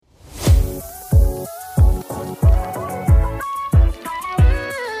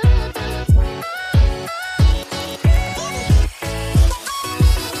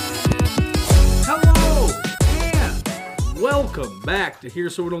to Here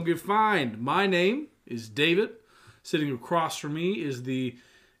So We Don't Get Fined. My name is David. Sitting across from me is the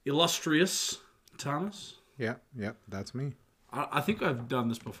illustrious Thomas. Yep, that's me. I think I've done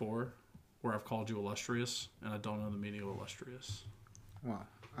this before, where I've called you illustrious, and I don't know the meaning of illustrious. Well.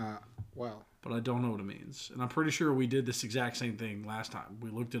 But I don't know what it means. And I'm pretty sure we did this exact same thing last time.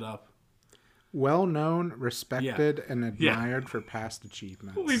 We looked it up. Well known, respected, and admired for past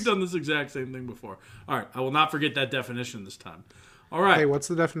achievements. We've done this exact same thing before. All right, I will not forget that definition this time. All right. Hey, what's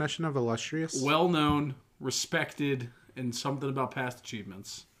the definition of illustrious? Well known, respected, and something about past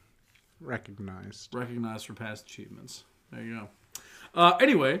achievements. Recognized. Recognized for past achievements. There you go.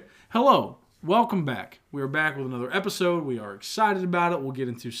 Anyway, hello. Welcome back. We are back with another episode. We are excited about it. We'll get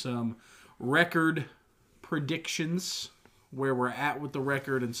into some record predictions, where we're at with the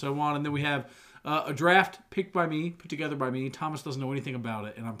record and so on. And then we have a draft picked by me, put together by me. Thomas doesn't know anything about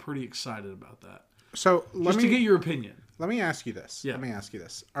it, and I'm pretty excited about that. So to get your opinion. Let me ask you this. Yeah. Let me ask you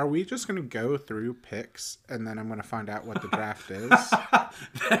this. Are we just going to go through picks, and then I'm going to find out what the draft is?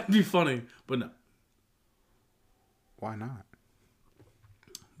 That'd be funny, but no. Why not?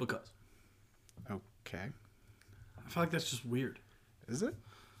 Because. Okay. I feel like that's just weird. Is it?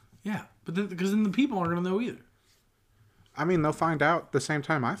 Yeah, but because then the people aren't going to know either. I mean, they'll find out the same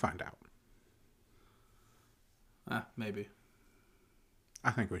time I find out. Maybe. I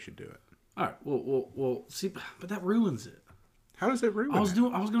think we should do it. All right. We'll see, but that ruins it. How does it ruin it? I was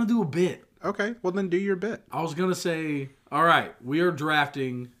going to do a bit. Okay, well then do your bit. I was going to say, all right, we are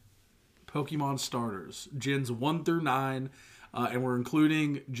drafting Pokemon starters, Gens 1 through 9, and we're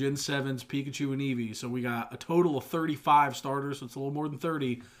including Gen 7's Pikachu and Eevee. So we got a total of 35 starters, so it's a little more than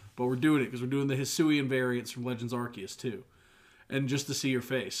 30, but we're doing it because we're doing the Hisuian variants from Legends Arceus too. And just to see your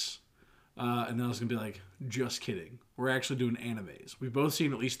face. And then I was going to be like, just kidding. We're actually doing animes. We've both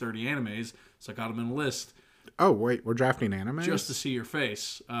seen at least 30 animes, so I got them in a list. Oh, wait, we're drafting animes? Just to see your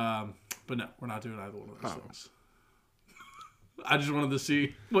face. But no, we're not doing either one of those things. I just wanted to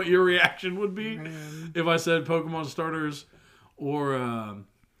see what your reaction would be if I said Pokemon starters or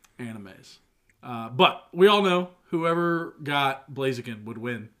animes. But we all know whoever got Blaziken would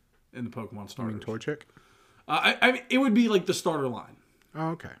win in the Pokemon starters. You mean Torchic? I mean, it would be like the starter line. Oh,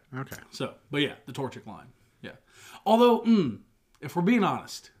 okay. So, but yeah, the Torchic line. Yeah. Although, if we're being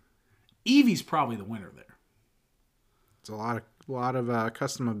honest, Eevee's probably the winner there. It's a lot of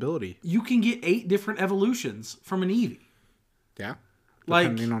customability. You can get 8 different evolutions from an Eevee. Yeah.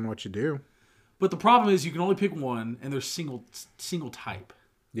 Depending on what you do. But the problem is you can only pick one, and they're single type.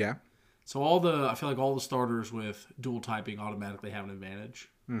 Yeah. So I feel like all the starters with dual typing automatically have an advantage.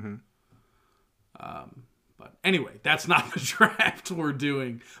 Mm-hmm. But anyway, that's not the draft we're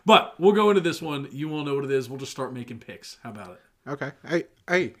doing. But we'll go into this one. You won't know what it is. We'll just start making picks. How about it? Okay.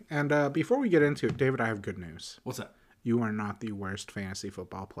 Hey, and before we get into it, David, I have good news. What's that? You are not the worst fantasy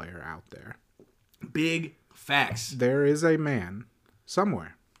football player out there. Big facts. There is a man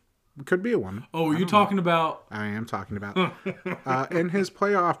somewhere. It could be a woman. Oh, are you talking about? I am talking about. In his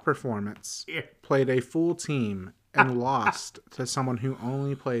playoff performance, played a full team and lost to someone who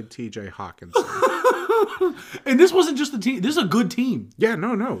only played T.J. Hawkinson. And this wasn't just a team. This is a good team. Yeah,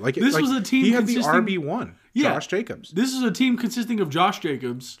 no. This was a team. He had the RB1. Yeah, Josh Jacobs. This is a team consisting of Josh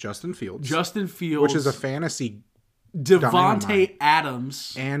Jacobs, Justin Fields, which is a fantasy. Devontae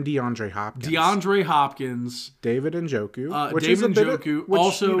Adams and DeAndre Hopkins, David Njoku,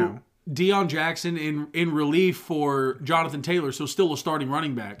 also Deion Jackson in relief for Jonathan Taylor, so still a starting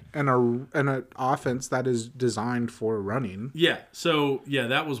running back, and an offense that is designed for running. Yeah, so yeah,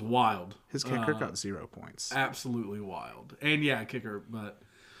 that was wild. His kicker got 0 points. Absolutely wild, and yeah, kicker, but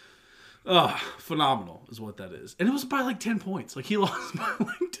phenomenal is what that is, and it was by like 10 points. Like he lost by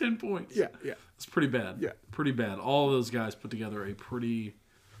like 10 points. Yeah, it's pretty bad. Yeah, pretty bad. All of those guys put together a pretty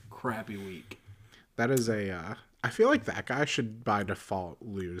crappy week. That is I feel like that guy should by default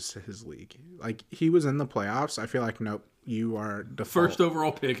lose his league. Like he was in the playoffs. I feel like nope, you are default. First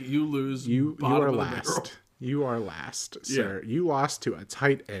overall pick, you lose. You are last. You are last, sir. Yeah. You lost to a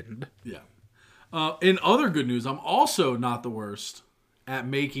tight end. Yeah. In other good news, I'm also not the worst at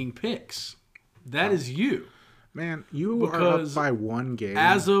making picks. That is you. Man, you are up by one game.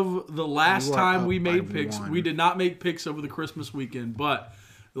 As of the last time we made picks, we did not make picks over the Christmas weekend, but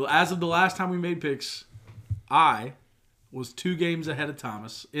as of the last time we made picks, I was 2 games ahead of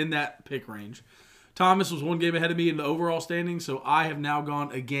Thomas in that pick range. Thomas was 1 game ahead of me in the overall standing, so I have now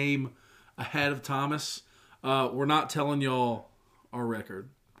gone a game ahead of Thomas. We're not telling y'all our record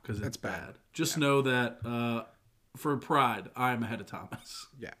because it's bad. Just know that for pride, I am ahead of Thomas.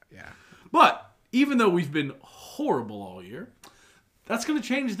 Yeah. But even though we've been horrible all year, that's going to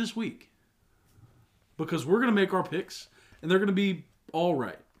change this week because we're going to make our picks, and they're going to be all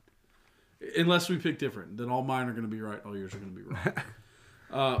right. Unless we pick different. Then all mine are going to be right. All yours are going to be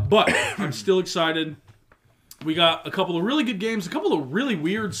wrong. But I'm still excited. We got a couple of really good games. A couple of really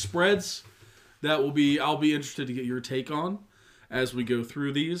weird spreads that I'll be interested to get your take on as we go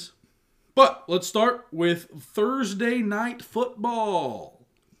through these. But let's start with Thursday night football.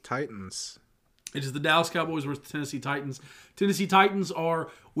 Titans. It is the Dallas Cowboys versus the Tennessee Titans. Tennessee Titans are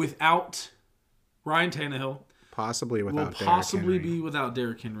without Ryan Tannehill. Possibly without be without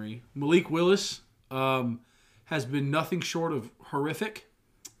Derrick Henry. Malik Willis has been nothing short of horrific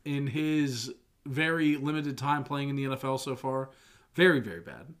in his very limited time playing in the NFL so far. Very, very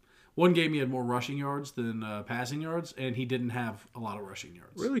bad. One game he had more rushing yards than passing yards, and he didn't have a lot of rushing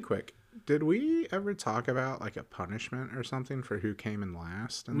yards. Really quick. Did we ever talk about like a punishment or something for who came in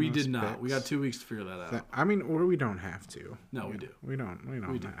last? We did not. Picks? We got 2 weeks to figure that out. I mean, or we don't have to. No, we do. We don't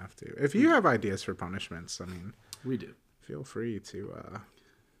have to. If you have ideas for punishments, I mean, we do. Feel free to.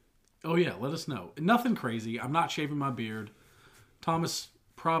 Oh yeah, let us know. Nothing crazy. I'm not shaving my beard. Thomas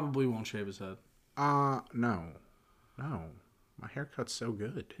probably won't shave his head. No. My haircut's so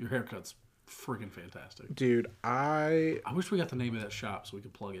good. Your haircut's freaking fantastic, dude. I wish we got the name of that shop so we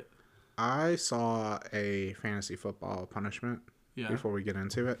could plug it. I saw a fantasy football punishment before we get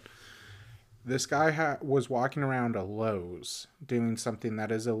into it. This guy was walking around a Lowe's doing something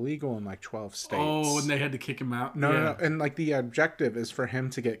that is illegal in like 12 states. Oh, and they had to kick him out? No. And like the objective is for him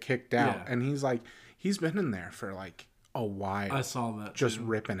to get kicked out. Yeah. And he's like, he's been in there for like a while. I saw that. Just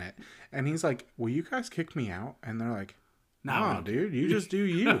ripping it. And he's like, will you guys kick me out? And they're like, no, dude, you just do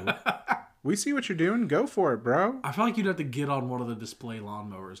you. We see what you're doing. Go for it, bro. I feel like you'd have to get on one of the display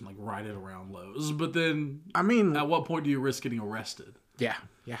lawnmowers and like ride it around Lowe's. But then, I mean, at what point do you risk getting arrested? Yeah.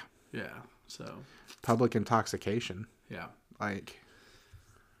 So public intoxication. Yeah. Like,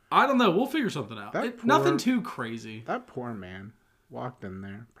 I don't know. We'll figure something out. Nothing too crazy. That poor man walked in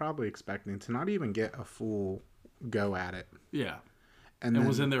there probably expecting to not even get a full go at it. Yeah. And then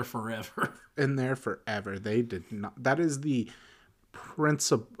was in there forever. They did not. That is the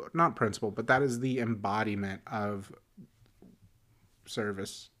not principle, but that is the embodiment of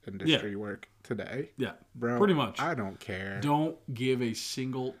service industry work today. Yeah, bro. Pretty much. I don't care. Don't give a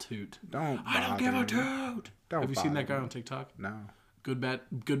single toot. I don't give a toot. Have you seen that guy on TikTok? No. Good bad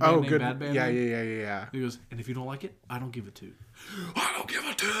bad band. Yeah. He goes, and if you don't like it, I don't give a toot. I don't give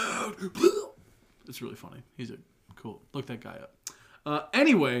a toot. It's really funny. He's cool. Look that guy up.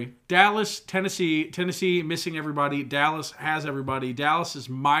 Anyway, Dallas, Tennessee missing everybody. Dallas has everybody. Dallas is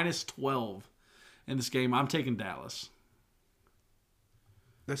minus 12 in this game. I'm taking Dallas.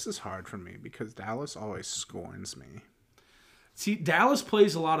 This is hard for me because Dallas always scorns me. See, Dallas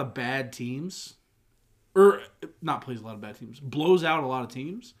plays a lot of bad teams. Or, not plays a lot of bad teams. Blows out a lot of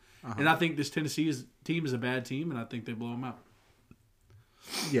teams. Uh-huh. And I think this Tennessee team is a bad team, and I think they blow them out.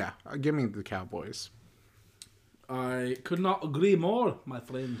 Yeah, give me the Cowboys. I could not agree more, my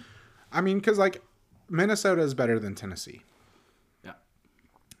friend. I mean, because, like, Minnesota is better than Tennessee. Yeah.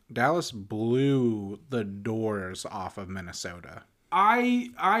 Dallas blew the doors off of Minnesota.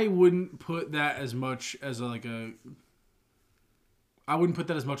 I wouldn't put that as much as I wouldn't put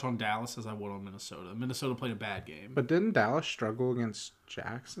that as much on Dallas as I would on Minnesota. Minnesota played a bad game. But didn't Dallas struggle against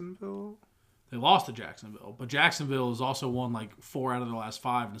Jacksonville? They lost to Jacksonville. But Jacksonville has also won, like, 4 out of their last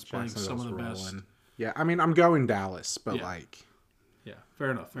 5 and is playing some of the best. Yeah, I mean, I'm going Dallas, but yeah,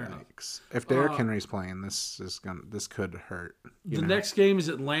 fair enough. If Derrick Henry's playing, this could hurt. The next game is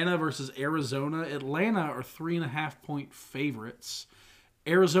Atlanta versus Arizona. Atlanta are 3.5-point favorites.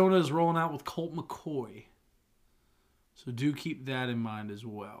 Arizona is rolling out with Colt McCoy, so do keep that in mind as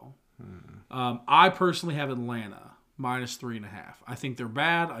well. I personally have Atlanta minus 3.5. I think they're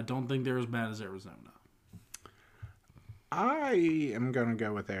bad. I don't think they're as bad as Arizona. I am going to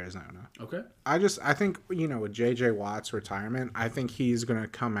go with Arizona. Okay. I think, with J.J. Watt's retirement, I think he's going to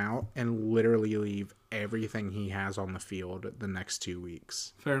come out and literally leave everything he has on the field the next 2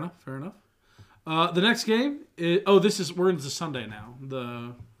 weeks. Fair enough. The next game is, we're into Sunday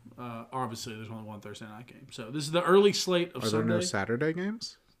now. Obviously, there's only one Thursday night game. So this is the early slate of Sunday. Are there no Saturday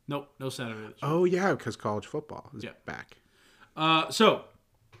games? Nope, no Saturday. Oh, yeah, because college football is back. So,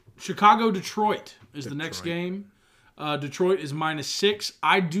 Chicago-Detroit is the next game. Detroit is minus 6.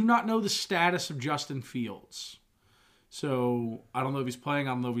 I do not know the status of Justin Fields. So, I don't know if he's playing.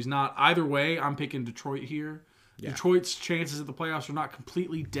 I don't know if he's not. Either way, I'm picking Detroit here. Yeah. Detroit's chances at the playoffs are not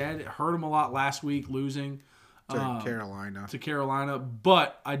completely dead. It hurt them a lot last week, losing to Carolina.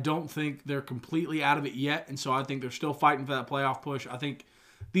 But I don't think they're completely out of it yet. And so I think they're still fighting for that playoff push. I think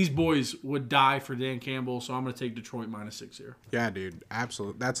these boys would die for Dan Campbell. So I'm going to take Detroit minus 6 here. Yeah, dude.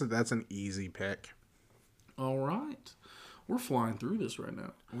 Absolutely. That's an easy pick. All right. We're flying through this right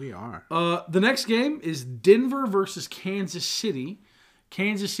now. We are. The next game is Denver versus Kansas City.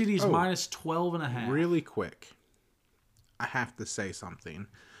 Kansas City is minus 12.5. Really quick. I have to say something.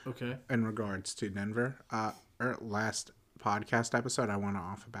 Okay. In regards to Denver. Last podcast episode, I went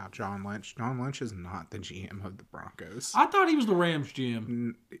off about John Lynch. John Lynch is not the GM of the Broncos. I thought he was the Rams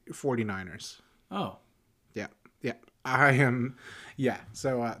GM. 49ers. Oh. Yeah. Yeah. I am. Yeah.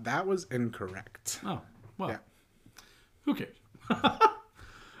 So that was incorrect. Oh. Well. Yeah. Who cares?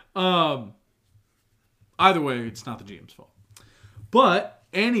 Either way, it's not the GM's fault. But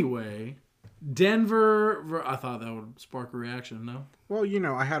anyway, Denver. I thought that would spark a reaction. No. Well,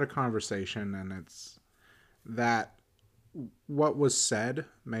 I had a conversation, and it's that what was said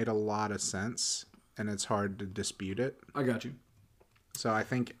made a lot of sense, and it's hard to dispute it. I got you. So I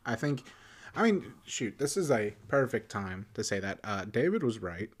think. I mean, shoot, this is a perfect time to say that David was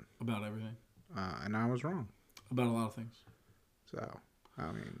right about everything, and I was wrong about a lot of things. So,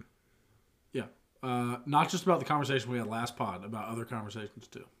 I mean, yeah, not just about the conversation we had last pod, about other conversations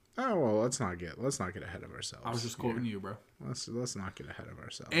too. Oh well, let's not get ahead of ourselves. I was just quoting you, bro. Let's not get ahead of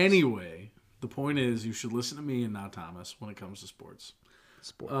ourselves. Anyway, the point is, you should listen to me and not Thomas when it comes to sports.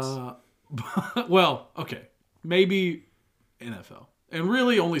 Well, okay, maybe NFL. And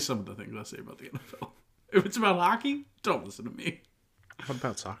really, only some of the things I say about the NFL. If it's about hockey, don't listen to me. What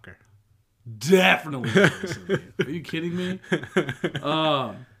about soccer? Definitely don't listen to me. Are you kidding me?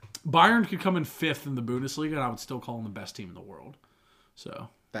 Bayern could come in 5th in the Bundesliga, and I would still call them the best team in the world. So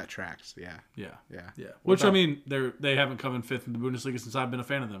that tracks, yeah. Which, I mean, they haven't come in 5th in the Bundesliga since I've been a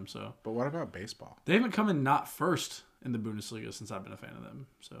fan of them. So, but what about baseball? They haven't come in not 1st in the Bundesliga since I've been a fan of them.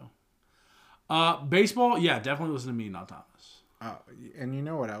 So, baseball, yeah, definitely listen to me, not Thomas. And you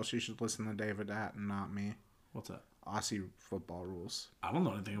know what else you should listen to David at and not me? What's that? Aussie football rules. I don't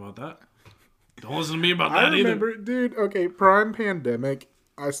know anything about that. Don't listen to me about that either. I remember, dude, okay, prime pandemic,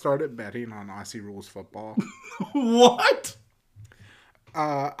 I started betting on Aussie rules football. What?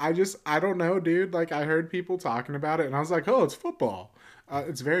 I don't know, dude. Like, I heard people talking about it, and I was like, oh, it's football.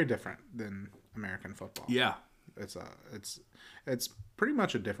 It's very different than American football. Yeah. It's pretty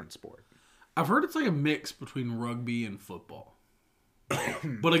much a different sport. I've heard it's like a mix between rugby and football.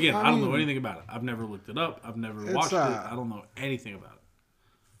 But again, I don't know anything about it. I've never looked it up. I've never watched it. I don't know anything about it.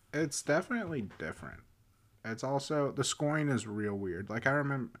 It's definitely different. It's also, the scoring is real weird. Like, I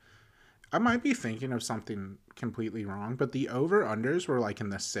remember, I might be thinking of something completely wrong, but the over-unders were like in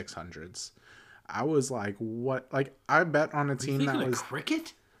the 600s. I was like, what? Like, I bet on a team that was...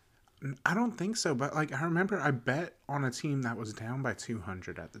 cricket? I don't think so, but like, I remember I bet on a team that was down by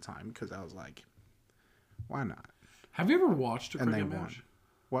 200 at the time because I was like, why not? Have you ever watched a cricket match?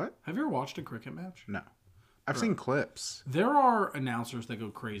 Won. What? Have you ever watched a cricket match? No. I've seen clips. There are announcers that go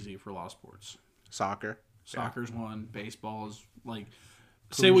crazy for a lot of sports. Soccer's one. Baseball is like...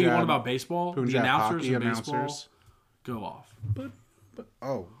 Say what you want about baseball. The announcers in baseball go off. But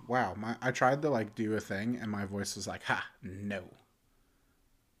oh, wow. I tried to like do a thing and my voice was like, ha, no.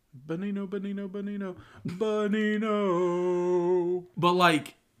 Bonino. But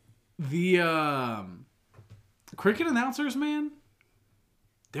like the cricket announcers, man,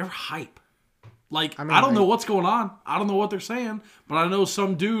 they're hype. Like, I don't know what's going on. I don't know what they're saying, but I know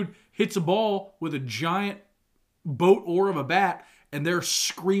some dude hits a ball with a giant boat oar of a bat and they're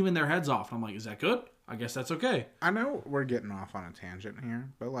screaming their heads off. And I'm like, is that good? I guess that's okay. I know we're getting off on a tangent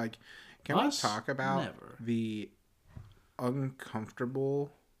here, but like, can we talk about the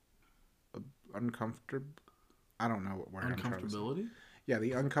uncomfortable... I don't know what word I'm trying to say. Uncomfortability? Yeah,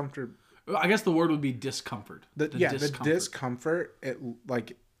 the uncomfortable... I guess the word would be discomfort. The discomfort,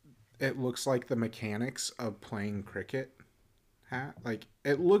 it looks like the mechanics of playing cricket. Like,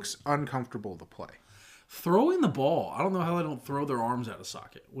 it looks uncomfortable to play. Throwing the ball, I don't know how they don't throw their arms out of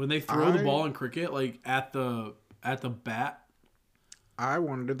socket. When they throw the ball in cricket, like at the bat. I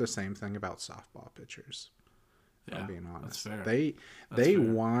wondered the same thing about softball pitchers. Yeah, being honest, that's fair. They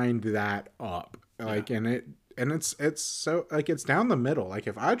wind that up, like, yeah. and it's so like it's down the middle. Like,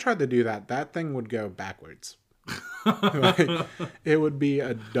 if I tried to do that, that thing would go backwards. Like, it would be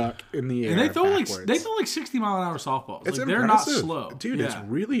a duck in the air. And they throw like 60-mile-an-hour softballs. It's like, they're not slow, dude. Yeah. It's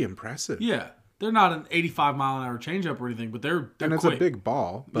really impressive. Yeah, they're not an 85-mile-an-hour changeup or anything, but they're and it's quick. A big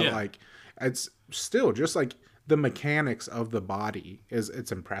ball, but like it's still just like the mechanics of the body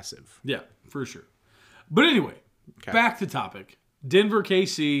it's impressive. Yeah, for sure. But anyway. Okay. Back to topic. Denver,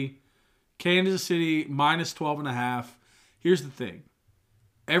 KC, Kansas City, minus 12.5. Here's the thing.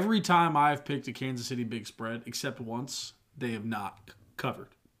 Every time I've picked a Kansas City big spread, except once, they have not covered.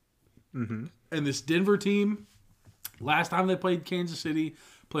 Mm-hmm. And this Denver team, last time they played Kansas City,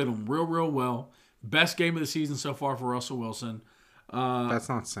 played them real, real well. Best game of the season so far for Russell Wilson. That's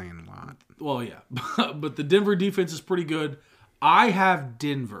not saying a lot. Well, yeah. But the Denver defense is pretty good. I have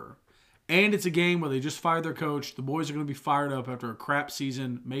Denver. And it's a game where they just fired their coach. The boys are going to be fired up after a crap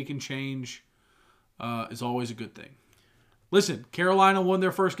season. Making change is always a good thing. Listen, Carolina won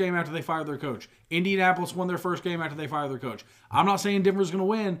their first game after they fired their coach. Indianapolis won their first game after they fired their coach. I'm not saying Denver's going to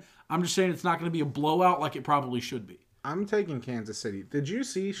win. I'm just saying it's not going to be a blowout like it probably should be. I'm taking Kansas City. Did you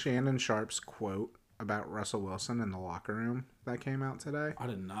see Shannon Sharp's quote about Russell Wilson in the locker room that came out today? I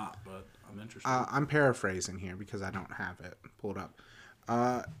did not, but I'm interested. I'm paraphrasing here because I don't have it pulled up.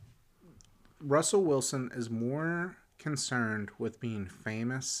 Russell Wilson is more concerned with being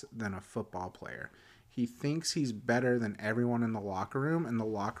famous than a football player. He thinks he's better than everyone in the locker room, and the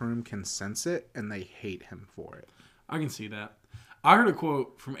locker room can sense it, and they hate him for it. I can see that. I heard a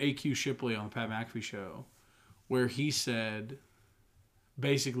quote from A.Q. Shipley on the Pat McAfee show where he said,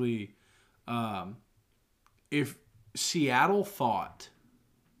 basically, if Seattle thought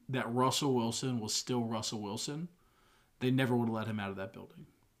that Russell Wilson was still Russell Wilson, they never would have let him out of that building.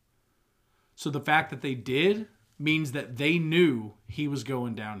 So the fact that they did means that they knew he was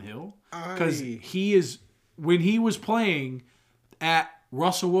going downhill. Because when he was playing at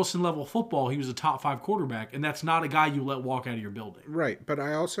Russell Wilson level football, he was a top 5 quarterback, and that's not a guy you let walk out of your building. Right, but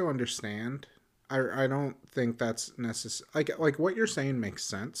I also understand. I don't think that's necessary. Like what you're saying makes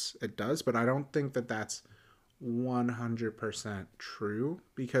sense. It does, but I don't think that that's 100% true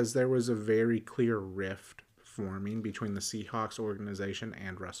because there was a very clear rift forming between the Seahawks organization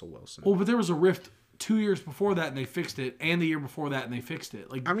and Russell Wilson. Well, but there was a rift 2 years before that and they fixed it, and the year before that and they fixed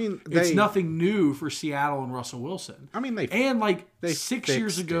it. Like, I mean, it's nothing new for Seattle and Russell Wilson. I mean, they 6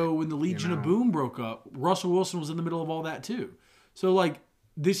 years ago when the Legion of Boom broke up, Russell Wilson was in the middle of all that too. So like,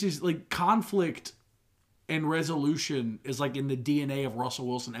 this is like conflict and resolution is like in the DNA of Russell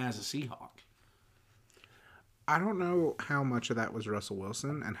Wilson as a Seahawk. I don't know how much of that was Russell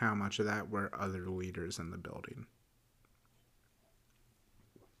Wilson and how much of that were other leaders in the building.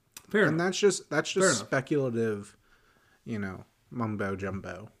 Fair and enough. that's just speculative, mumbo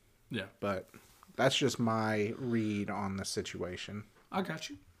jumbo. Yeah. But that's just my read on the situation. I got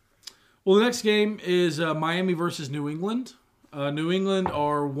you. Well, the next game is Miami versus New England. New England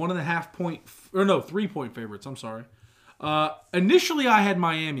are 3-point favorites. I'm sorry. Initially, I had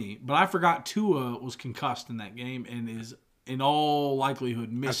Miami, but I forgot Tua was concussed in that game and is in all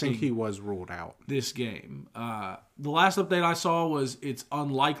likelihood missing. I think he was ruled out this game. The last update I saw was it's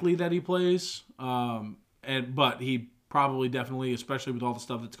unlikely that he plays, but he probably definitely, especially with all the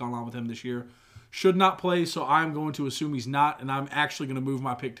stuff that's gone on with him this year, should not play. So I'm going to assume he's not, and I'm actually going to move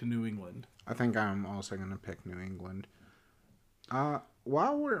my pick to New England. I think I'm also going to pick New England.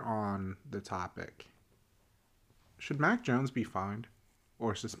 While we're on the topic, should Mac Jones be fined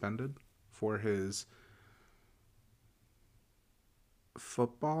or suspended for his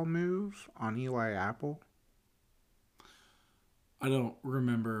football move on Eli Apple? I don't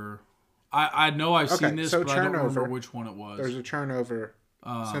remember. I know I've seen this, but I don't remember which one it was. There's a turnover.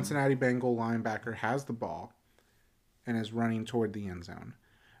 Cincinnati Bengal linebacker has the ball and is running toward the end zone.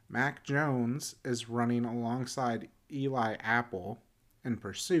 Mac Jones is running alongside Eli Apple in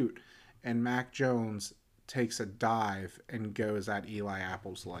pursuit, and Mac Jones takes a dive and goes at Eli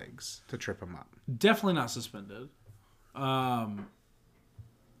Apple's legs to trip him up. Definitely not suspended.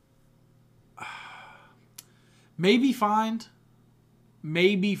 Maybe fined.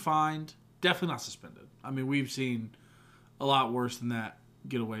 Definitely not suspended. I mean, we've seen a lot worse than that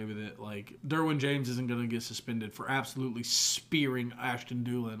get away with it. Like, Derwin James isn't going to get suspended for absolutely spearing Ashton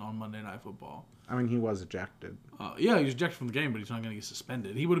Dulin on Monday Night Football. I mean, he was ejected. Yeah, he was ejected from the game, but he's not going to get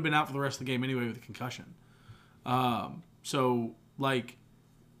suspended. He would have been out for the rest of the game anyway with a concussion. So, like,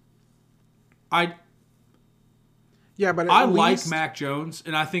 I like Mac Jones,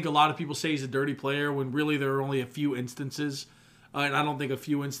 and I think a lot of people say he's a dirty player when really there are only a few instances, and I don't think a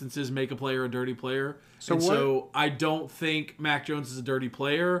few instances make a player a dirty player. So I don't think Mac Jones is a dirty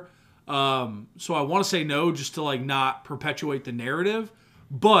player. So I want to say no, just to like not perpetuate the narrative,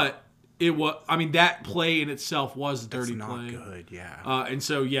 but it was. I mean, that play in itself was a dirty play. It's not good, yeah. And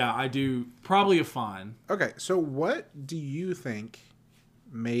so yeah, I do probably a fine. Okay, so what do you think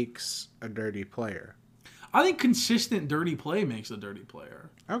makes a dirty player? I think consistent dirty play makes a dirty player.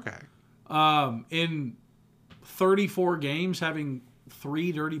 Okay. In 34 games, having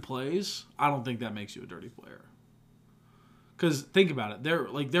 3 dirty plays, I don't think that makes you a dirty player. Because think about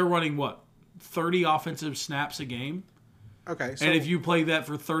it, they're running what, 30 offensive snaps a game. Okay. So, and if you play that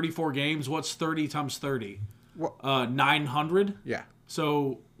for 34 games, what's 30 times 30? 900. Yeah.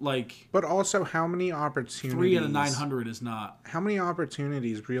 So, like... But also, how many opportunities... 3 out of 900 is not... How many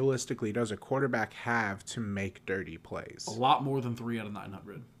opportunities, realistically, does a quarterback have to make dirty plays? A lot more than 3 out of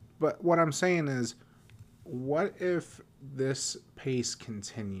 900. But what I'm saying is, what if this pace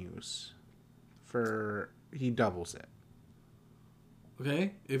continues he doubles it?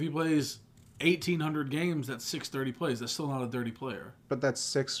 Okay, if he plays 1,800 games, that's 6 dirty plays. That's still not a dirty player. But that's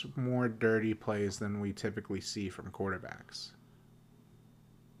 6 more dirty plays than we typically see from quarterbacks.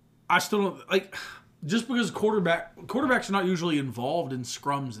 I still don't... Like, just because quarterbacks are not usually involved in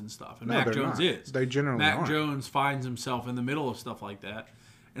scrums and stuff. And No, Mac Jones not. is. They generally Mac aren't. Jones finds himself in the middle of stuff like that.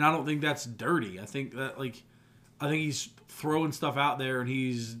 And I don't think that's dirty. I think he's throwing stuff out there, and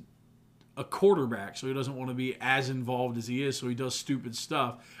he's a quarterback, so he doesn't want to be as involved as he is, so he does stupid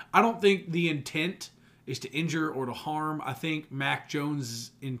stuff. I don't think the intent is to injure or to harm. I think Mac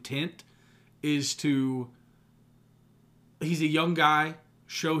Jones' intent is to... He's a young guy,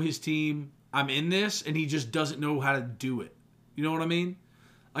 show his team, I'm in this, and he just doesn't know how to do it. You know what I mean?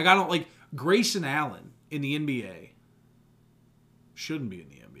 Like, I don't... Like, Grayson Allen in the NBA... Shouldn't be in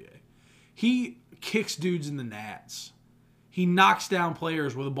the NBA. He kicks dudes in the nats. He knocks down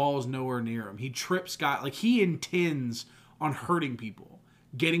players where the ball is nowhere near him. He trips guys. Like, he intends on hurting people,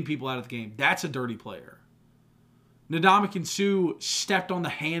 getting people out of the game. That's a dirty player. Ndamukong Suh stepped on the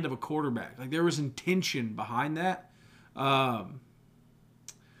hand of a quarterback. Like, there was intention behind that. I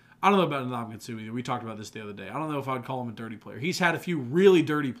don't know about Ndamukong Suh either. We talked about this the other day. I don't know if I'd call him a dirty player. He's had a few really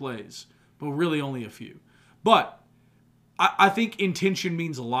dirty plays, but really only a few. But I think intention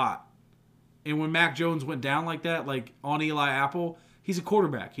means a lot. And when Mac Jones went down like that, like on Eli Apple, he's a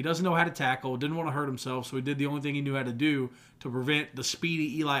quarterback. He doesn't know how to tackle, didn't want to hurt himself, so he did the only thing he knew how to do to prevent the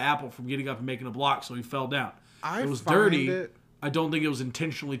speedy Eli Apple from getting up and making a block, so he fell down. It was dirty. I don't think it was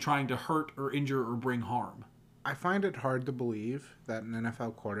intentionally trying to hurt or injure or bring harm. I find it hard to believe that an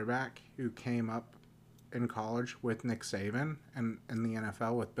NFL quarterback who came up in college with Nick Saban and in the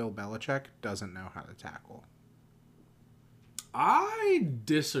NFL with Bill Belichick doesn't know how to tackle. I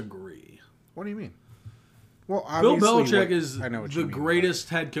disagree. What do you mean? Well, Bill Belichick is the greatest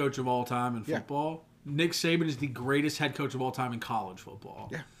head coach of all time in football. Yeah. Nick Saban is the greatest head coach of all time in college football.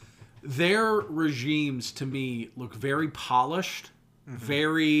 Yeah. Their regimes, to me, look very polished,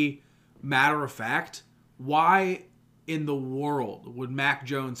 very matter of fact. Why in the world would Mac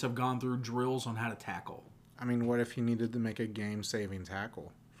Jones have gone through drills on how to tackle? I mean, what if he needed to make a game-saving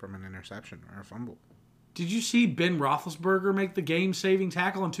tackle from an interception or a fumble? Did you see Ben Roethlisberger make the game-saving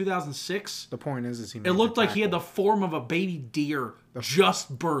tackle in 2006? The point is he made it looked like he had the form of a baby deer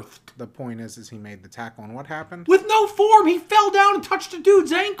just birthed. The point is he made the tackle, and what happened? With no form, he fell down and touched a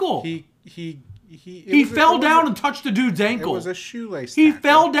dude's ankle. He fell down and touched a dude's ankle. It was a shoelace tackle. He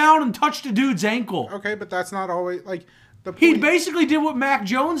fell down and touched a dude's ankle. Okay, but that's not always like the point. He basically did what Mac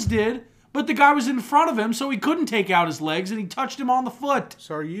Jones did, but the guy was in front of him, so he couldn't take out his legs, and he touched him on the foot.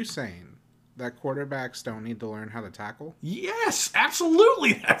 So are you saying that quarterbacks don't need to learn how to tackle? Yes,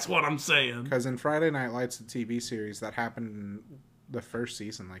 absolutely. That's what I'm saying. Because in Friday Night Lights, the TV series, that happened in the first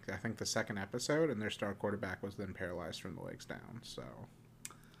season, like I think the second episode, and their star quarterback was then paralyzed from the legs down. So,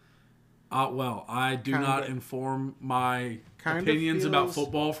 well, I do not inform my opinions about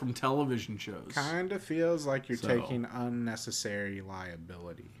football from television shows. Kind of feels like you're taking unnecessary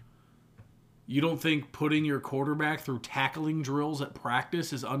liability. You don't think putting your quarterback through tackling drills at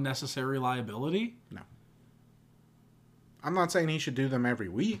practice is unnecessary liability? No. I'm not saying he should do them every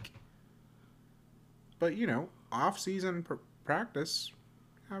week. But, off-season practice,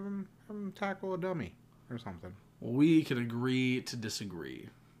 have him tackle a dummy or something. Well, we can agree to disagree.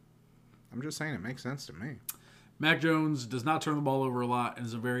 I'm just saying it makes sense to me. Mac Jones does not turn the ball over a lot and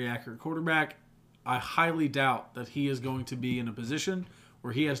is a very accurate quarterback. I highly doubt that he is going to be in a position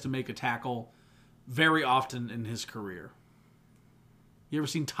where he has to make a tackle very often in his career. You ever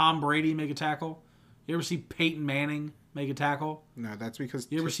seen Tom Brady make a tackle? You ever see Peyton Manning make a tackle? No, that's because...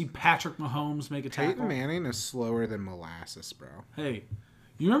 You ever see Patrick Mahomes make a tackle? Peyton Manning is slower than molasses, bro. Hey,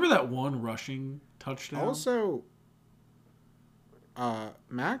 you remember that one rushing touchdown? Also,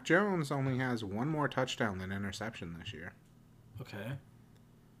 Mac Jones only has one more touchdown than interception this year. Okay.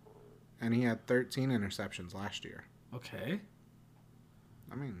 And he had 13 interceptions last year. Okay.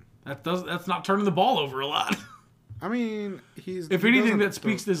 I mean... That's not turning the ball over a lot. I mean, if anything that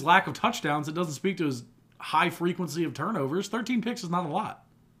speaks to his lack of touchdowns, it doesn't speak to his high frequency of turnovers. 13 picks is not a lot.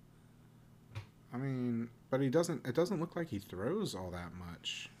 I mean, but it doesn't look like he throws all that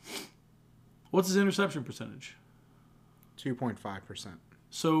much. What's his interception percentage? 2.5%.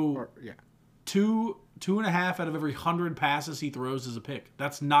 So, yeah. 2.5 out of every 100 passes he throws is a pick.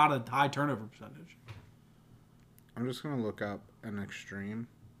 That's not a high turnover percentage. I I'm just going to look up an extreme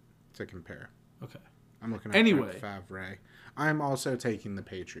to compare. Okay. I'm looking at Favre. I'm also taking the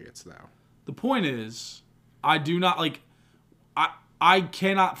Patriots, though. The point is, I do not, like, I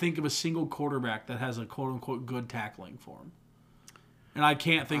cannot think of a single quarterback that has a quote-unquote good tackling for him. And I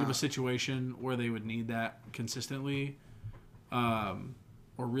can't think of a situation where they would need that consistently or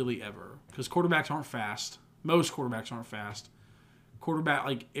really ever. Because quarterbacks aren't fast. Most quarterbacks aren't fast. Quarterback,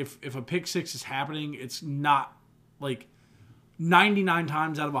 like, if a pick six is happening, it's not, like, 99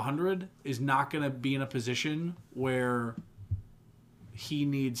 times out of 100 is not going to be in a position where he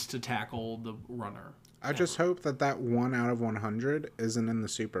needs to tackle the runner. I just hope that 1 out of 100 isn't in the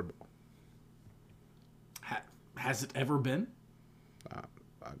Super Bowl. Has it ever been?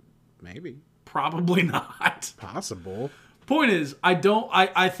 Maybe. Probably not. Possible. Point is,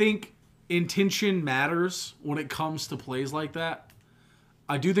 I think intention matters when it comes to plays like that.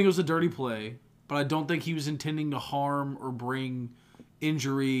 I do think it was a dirty play, but I don't think he was intending to harm or bring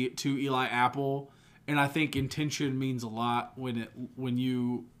injury to Eli Apple. And I think intention means a lot when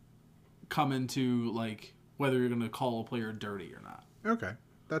you come into, like, whether you're going to call a player dirty or not. Okay,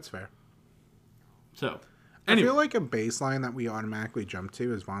 that's fair. So, anyway. I feel like a baseline that we automatically jump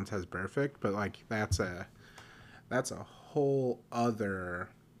to is Vontaze Burfict, but, like, that's a whole other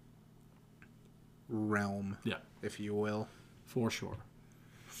realm, if you will. For sure.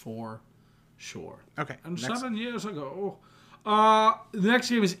 Okay. And 7 years ago. The next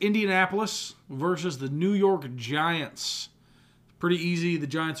game is Indianapolis versus the New York Giants. Pretty easy. The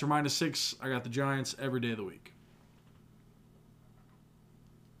Giants are -6. I got the Giants every day of the week.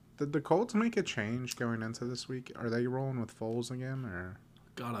 Did the Colts make a change going into this week? Are they rolling with Foles again, or?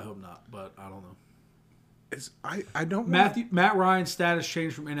 God, I hope not, but I don't know. I don't. Matt Ryan's status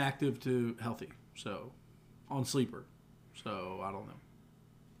changed from inactive to healthy, so on sleeper. So I don't know.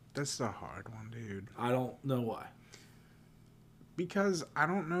 That's a hard one, dude. I don't know why. Because I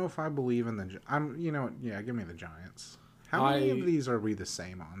don't know if I believe in the. Give me the Giants. How many of these are we the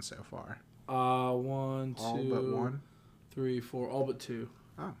same on so far? 1, 2, all but 1, 3, 4, all but 2.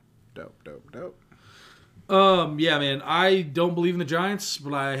 Oh, dope. Yeah, man. I don't believe in the Giants,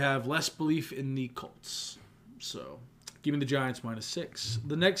 but I have less belief in the Colts. So, give me the Giants -6.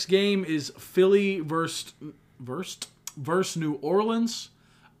 The next game is Philly versus New Orleans.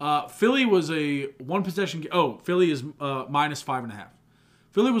 Philly was a one-possession game. Oh, Philly is -5.5.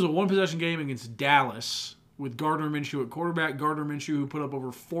 Philly was a one-possession game against Dallas with Gardner Minshew at quarterback. Gardner Minshew, who put up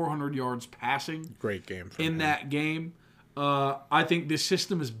over 400 yards passing. Great game in that game. I think this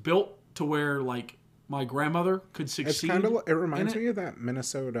system is built to where, like, my grandmother could succeed. It reminds me of that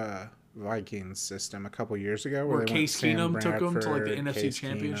Minnesota Vikings system a couple years ago where Case Keenum took them to, like, the NFC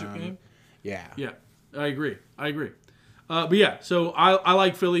Championship game. Yeah. Yeah, I agree. But yeah, so I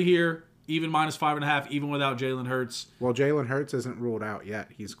like Philly here, even -5.5, even without Jalen Hurts. Well, Jalen Hurts isn't ruled out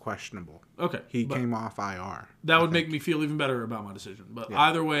yet. He's questionable. Okay. He came off IR. That would make me feel even better about my decision. But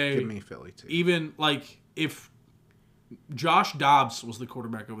either way, give me Philly too. Even, like, if Josh Dobbs was the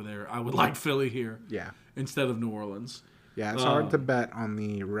quarterback over there, I would like Philly here. Yeah. Instead of New Orleans. Yeah, it's hard to bet on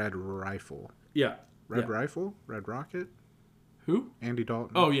the Red Rifle. Yeah. Rifle? Red Rocket? Who? Andy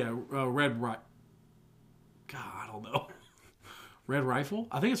Dalton. Oh, yeah. Red Rifle. God, I don't know. Red Rifle?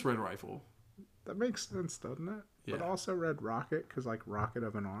 I think it's Red Rifle. That makes sense, doesn't it? Yeah. But also Red Rocket, because, like, rocket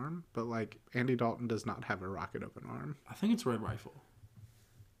of an arm. But, like, Andy Dalton does not have a rocket of an arm. I think it's Red Rifle.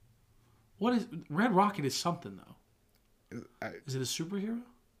 What is... Red Rocket is something, though. Is it a superhero?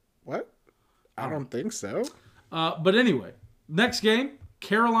 What? I don't think so. But anyway, next game,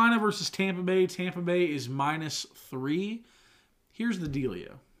 Carolina versus Tampa Bay. Tampa Bay is -3. Here's the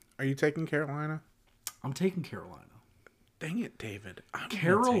dealio. Are you taking Carolina? I'm taking Carolina. Dang it, David.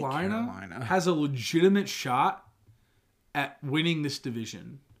 Carolina has a legitimate shot at winning this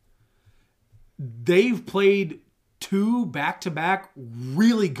division. They've played 2 back-to-back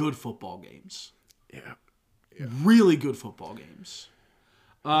really good football games. Yeah. Really good football games.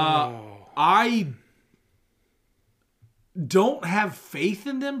 I don't have faith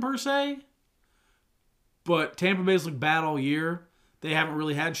in them per se, but Tampa Bay's looked bad all year. They haven't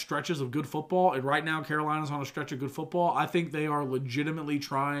really had stretches of good football, and right now Carolina's on a stretch of good football. I think they are legitimately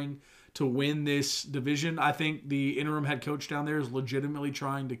trying to win this division. I think the interim head coach down there is legitimately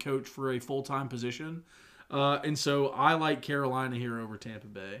trying to coach for a full-time position. And so I like Carolina here over Tampa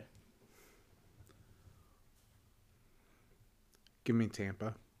Bay. Give me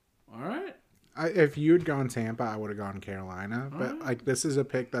Tampa. All right. If you had gone Tampa, I would have gone Carolina. But like, this is a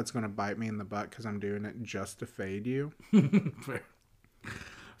pick that's going to bite me in the butt because I'm doing it just to fade you.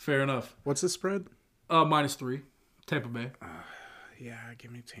 Fair enough. What's the spread? -3. Tampa Bay. Yeah,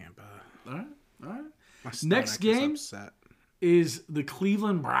 give me Tampa. All right. Next game is the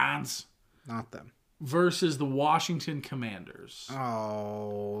Cleveland Browns. Not them. Versus the Washington Commanders.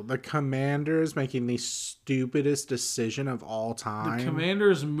 Oh, the Commanders making the stupidest decision of all time. The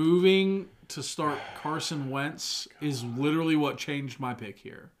Commanders moving to start Carson Wentz is literally what changed my pick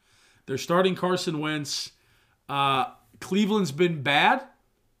here. They're starting Carson Wentz. Cleveland's been bad.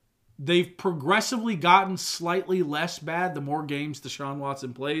 They've progressively gotten slightly less bad the more games Deshaun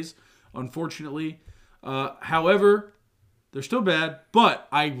Watson plays, unfortunately. However, they're still bad, but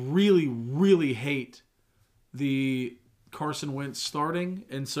I really, really hate the Carson Wentz starting,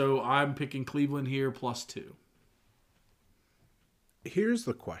 and so I'm picking Cleveland here +2. Here's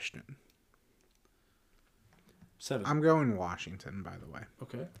the question. 7. I'm going Washington, by the way.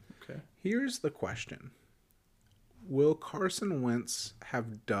 Okay. Here's the question. Will Carson Wentz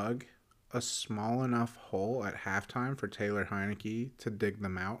have dug a small enough hole at halftime for Taylor Heineke to dig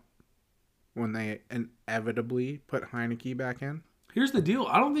them out when they inevitably put Heineke back in? Here's the deal.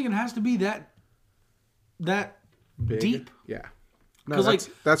 I don't think it has to be that big, deep. Yeah. No,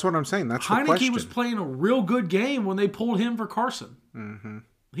 that's what I'm saying. That's the question. Heineke was playing a real good game when they pulled him for Carson. Mm-hmm.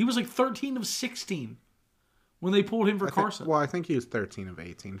 He was like 13 of 16 when they pulled him for Carson. I think he was 13 of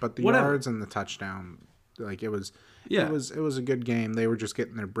 18, but the yards and the touchdown, like it was a good game. They were just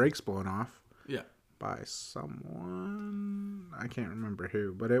getting their brakes blown off. Yeah. By someone, I can't remember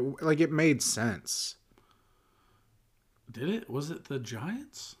who, but it made sense. Did it? Was it the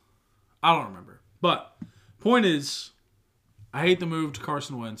Giants? I don't remember. But point is, I hate the move to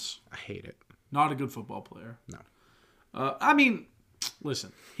Carson Wentz. I hate it. Not a good football player. No. I mean,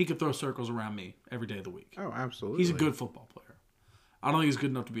 listen, he could throw circles around me every day of the week. Oh, absolutely. He's a good football player. I don't think he's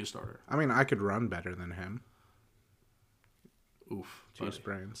good enough to be a starter. I mean, I could run better than him. Oof. Juice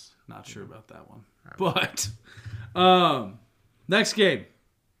brains. Not sure about that one. But next game.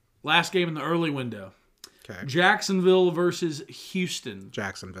 Last game in the early window. Okay. Jacksonville versus Houston.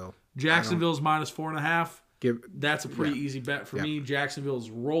 Jacksonville's -4.5. That's a pretty easy bet for me. Jacksonville's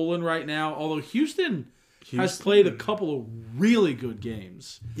rolling right now. Although Houston has played a couple of really good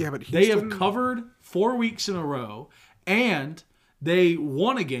games. Yeah, but they have covered 4 weeks in a row, and they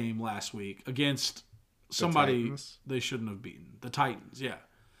won a game last week against somebody they shouldn't have beaten. The Titans, yeah.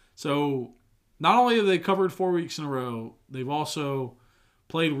 So not only have they covered 4 weeks in a row, they've also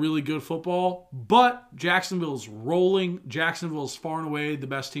played really good football, but Jacksonville's rolling. Jacksonville's far and away the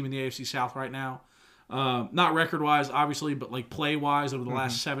best team in the AFC South right now. Not record-wise, obviously, but like play-wise over the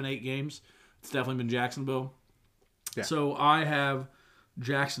last 7-8 games. It's definitely been Jacksonville. Yeah. So I have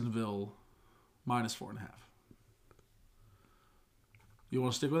Jacksonville -4.5. You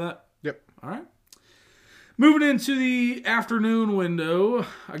want to stick with that? Yep. All right. Moving into the afternoon window.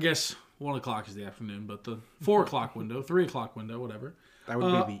 I guess 1 o'clock is the afternoon, but the 4 o'clock window, 3 o'clock window, whatever. That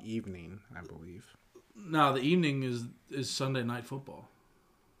would be the evening, I believe. No, the evening is Sunday Night Football.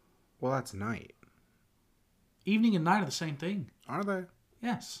 Well, that's night. Evening and night are the same thing. Are they?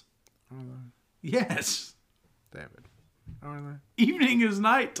 Yes. Are they? Yes. David. Are they? Evening is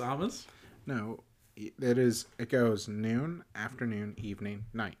night, Thomas. No, it goes noon, afternoon, evening,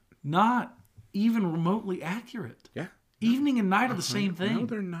 night. Not even remotely accurate. Yeah. Evening and night are the same thing. No,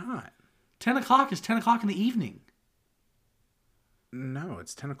 they're not. 10 o'clock is 10 o'clock in the evening. No,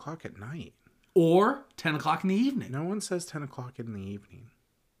 it's 10 o'clock at night. Or 10 o'clock in the evening. No one says 10 o'clock in the evening.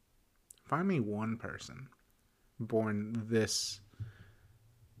 Find me one person born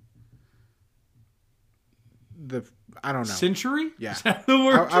I don't know. Century? Yeah. Is that the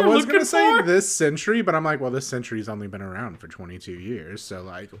word I was going to say this century, but I'm like, well, this century's only been around for 22 years. So,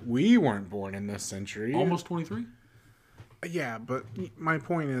 like, we weren't born in this century. Almost 23? Yeah, but my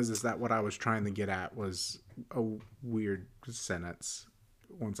point is that what I was trying to get at was a weird sentence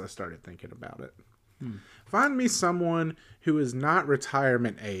once I started thinking about it. Find me someone who is not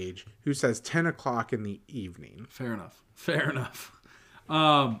retirement age who says 10 o'clock in the evening. Fair enough.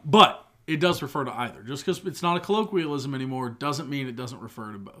 But it does refer to either. Just because it's not a colloquialism anymore doesn't mean it doesn't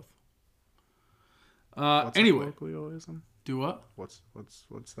refer to both. What's anyway. A colloquialism? Do what? What's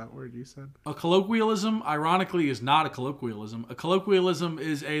that word you said? A colloquialism, ironically, is not a colloquialism. A colloquialism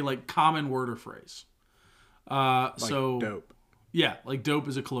is a common word or phrase. So dope. Yeah, like dope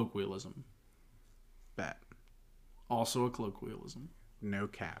is a colloquialism. Bet. Also a colloquialism. No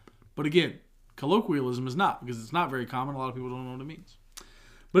cap. But again, colloquialism is not, because it's not very common. A lot of people don't know what it means.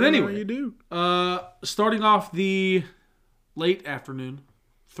 But anyway, you do. Starting off the late afternoon,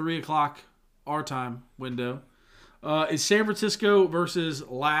 3 o'clock our time window, is San Francisco versus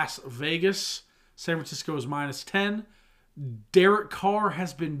Las Vegas. San Francisco is -10. Derek Carr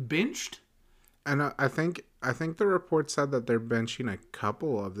has been benched, And I think the report said that they're benching a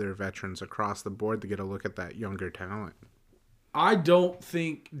couple of their veterans across the board to get a look at that younger talent. I don't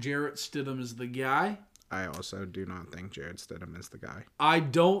think Jarrett Stidham is the guy. I also do not think Jarrett Stidham is the guy. I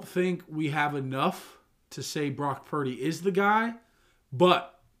don't think we have enough to say Brock Purdy is the guy,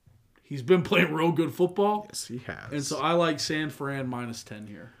 but he's been playing real good football. Yes, he has. And so I like San Fran minus 10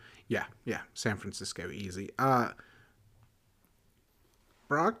 here. Yeah. San Francisco, easy.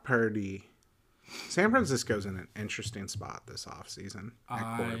 Brock Purdy. San Francisco's in an interesting spot this offseason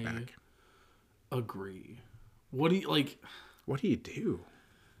at quarterback. I agree. What do you do?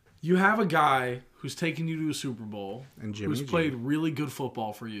 You have a guy who's taken you to a Super Bowl, and who's played really good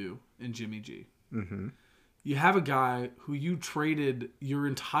football for you in Jimmy G. Mm-hmm. You have a guy who you traded your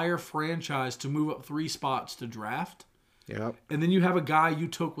entire franchise to move up 3 spots to draft. Yep. And then you have a guy you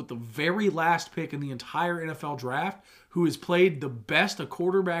took with the very last pick in the entire NFL draft who has played the best a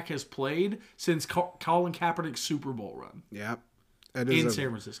quarterback has played since Colin Kaepernick's Super Bowl run. Yep. In San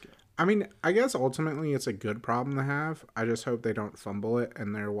Francisco. I mean, I guess ultimately it's a good problem to have. I just hope they don't fumble it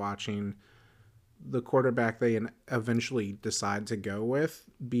and they're watching the quarterback they eventually decide to go with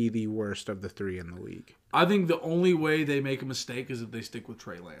be the worst of the 3 in the league. I think the only way they make a mistake is if they stick with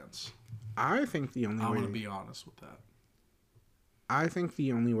Trey Lance. I think the only way... I'm going to be honest with that. I think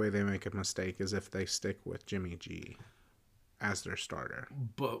the only way they make a mistake is if they stick with Jimmy G as their starter.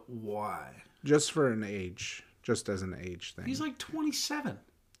 But why? Just as an age thing. He's like 27.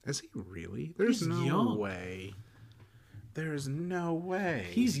 Is he really? There's no way. There's no way.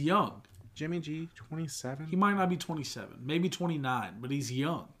 He's young. Jimmy G, 27? He might not be 27. Maybe 29, but he's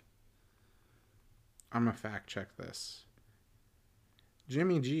young. I'm going to fact check this.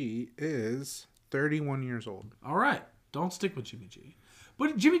 Jimmy G is 31 years old. All right. Don't stick with Jimmy G.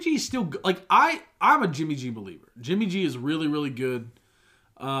 But Jimmy G is still good. Like, I'm a Jimmy G believer. Jimmy G is really, really good.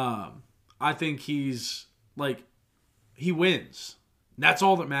 I think he's, like, he wins. That's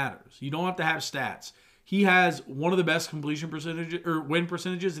all that matters. You don't have to have stats. He has one of the best completion percentages or win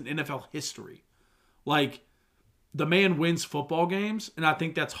percentages in NFL history. Like, the man wins football games, and I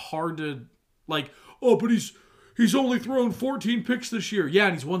think that's hard to, like, oh, but he's only thrown 14 picks this year. Yeah,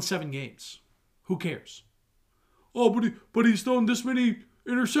 and he's won 7 games. Who cares? Oh, but he's thrown this many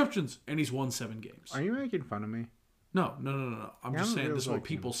interceptions, and he's won 7 games. Are you making fun of me? No. I'm just saying this is what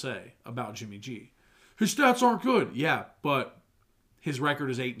people say about Jimmy G. His stats aren't good. Yeah, but his record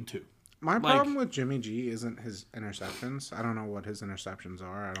is 8-2. My problem with Jimmy G isn't his interceptions. I don't know what his interceptions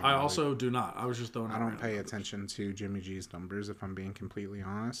are. I also do not. I was just throwing. I don't pay attention to Jimmy G's numbers, if I'm being completely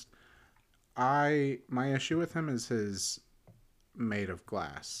honest. My issue with him is his made of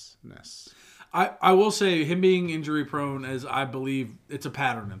glassness. I will say him being injury prone, as I believe it's a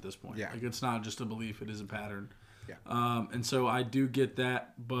pattern at this point. Yeah. Like, it's not just a belief; it is a pattern. Yeah. And so I do get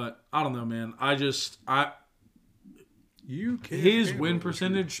that, but I don't know, man. His win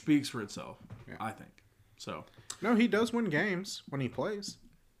percentage speaks for itself. Yeah. I think so. No, he does win games when he plays.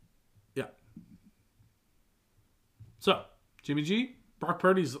 Yeah. So Jimmy G, Brock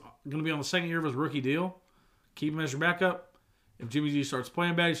Purdy's going to be on the second year of his rookie deal. Keep him as your backup. If Jimmy G starts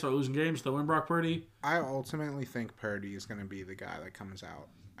playing bad, you start losing games, throw in Brock Purdy. I ultimately think Purdy is going to be the guy that comes out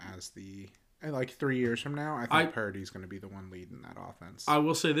as the... Like 3 years from now, I think Purdy's going to be the one leading that offense. I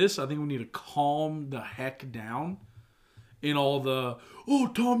will say this. I think we need to calm the heck down in all the,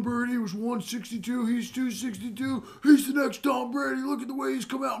 Tom Brady was 162, he's 262, he's the next Tom Brady, look at the way he's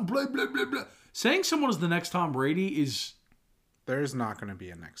come out and play, blah, blah, blah. Saying someone is the next Tom Brady is... There's not going to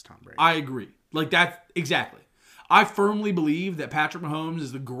be a next Tom Brady. I agree. Like that, exactly. I firmly believe that Patrick Mahomes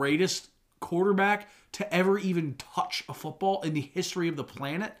is the greatest quarterback to ever even touch a football in the history of the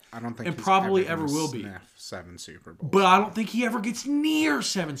planet. I don't think and probably ever will be 7 Super Bowls. But I don't think he ever gets near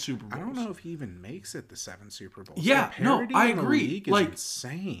 7 Super Bowls. I don't know if he even makes it to 7 Super Bowls. Yeah, no, I agree. Like,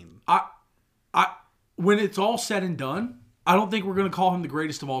 insane. When it's all said and done, I don't think we're going to call him the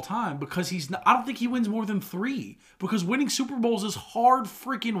greatest of all time because he's not. I don't think he wins more than 3 because winning Super Bowls is hard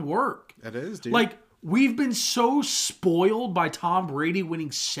freaking work. It is, dude. Like, we've been so spoiled by Tom Brady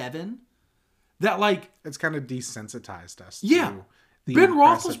winning 7 that, like... It's kind of desensitized us to the Ben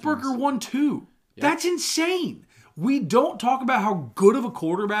Roethlisberger won 2. Yep. That's insane. We don't talk about how good of a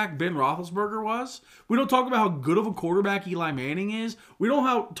quarterback Ben Roethlisberger was. We don't talk about how good of a quarterback Eli Manning is. We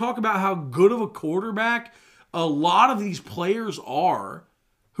don't talk about how good of a quarterback a lot of these players are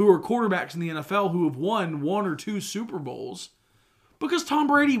who are quarterbacks in the NFL who have won 1 or 2 Super Bowls because Tom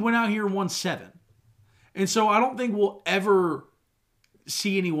Brady went out here and won 7. And so I don't think we'll ever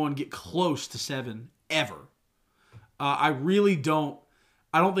see anyone get close to 7 ever. I really don't.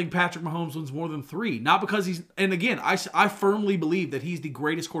 I don't think Patrick Mahomes wins more than 3. Not because he's... And again, I firmly believe that he's the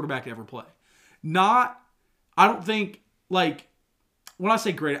greatest quarterback to ever play. I don't think, like, when I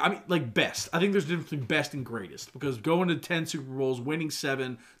say great, I mean, like, best. I think there's a difference between best and greatest. Because going to 10 Super Bowls, winning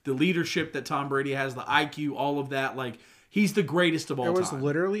 7, the leadership that Tom Brady has, the IQ, all of that, like, he's the greatest of all time. It was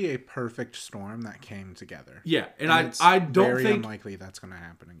literally a perfect storm that came together. Yeah, and I don't very think... unlikely that's going to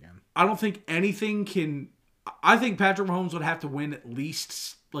happen again. I don't think anything can... I think Patrick Mahomes would have to win at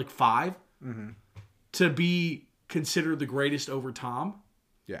least, like, 5 to be considered the greatest over Tom.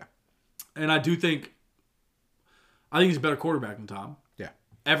 Yeah. And I think he's a better quarterback than Tom. Yeah.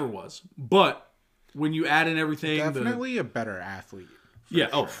 Ever was. But when you add in everything... Definitely a better athlete.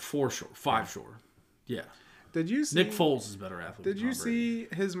 For sure. 5 sure. Yeah. Did you see... Nick Foles is a better athlete Did you see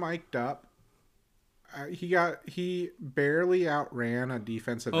his mic'd up? He barely outran a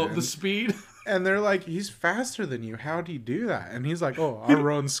defensive end. Oh, the speed? And they're like, he's faster than you. How'd he do that? And he's like, I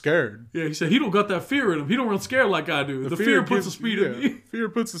run scared. Yeah, he said, he don't got that fear in him. He don't run scared like I do. The fear puts the speed in me. Fear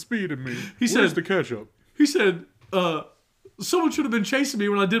puts the speed in me. Where's the ketchup? He said, someone should have been chasing me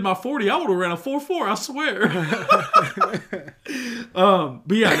when I did my 40. I would have ran a 4.4, I swear.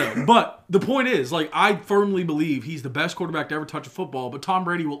 But yeah, no. But the point is, like, I firmly believe he's the best quarterback to ever touch a football, but Tom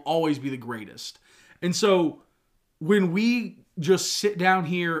Brady will always be the greatest. And so when we just sit down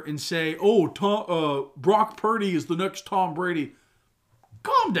here and say, Brock Purdy is the next Tom Brady,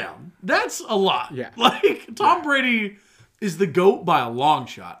 calm down. That's a lot. Yeah. Like, Tom Brady is the GOAT by a long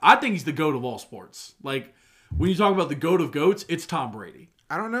shot. I think he's the GOAT of all sports. Like, when you talk about the GOAT of GOATs, it's Tom Brady.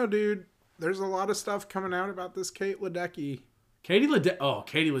 I don't know, dude. There's a lot of stuff coming out about this Kate Ledecky. Katie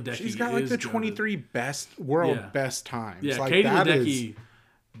Ledecky. She's got like the 23 best times. Yeah, like, Katie Ledecky.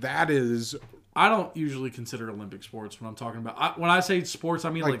 That is. I don't usually consider Olympic sports when I'm talking about. When I say sports, I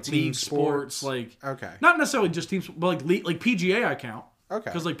mean like team sports. Like, okay, not necessarily just teams, but like PGA I count. Okay,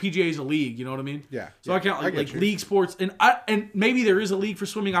 because like PGA is a league, you know what I mean? Yeah. So I count like league sports, and maybe there is a league for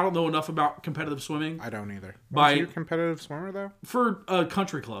swimming. I don't know enough about competitive swimming. I don't either. Are you a competitive swimmer though? For a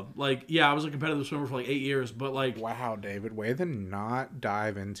country club, like, yeah, I was a competitive swimmer for like 8 years, but like, wow, David, way to not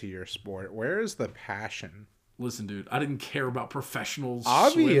dive into your sport. Where is the passion? Listen, dude, I didn't care about professional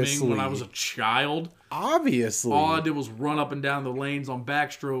swimming when I was a child. Obviously. All I did was run up and down the lanes on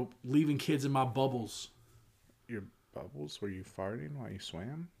backstroke, leaving kids in my bubbles. Your bubbles? Were you farting while you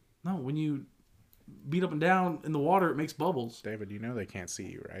swam? No, when you beat up and down in the water, it makes bubbles. David, you know they can't see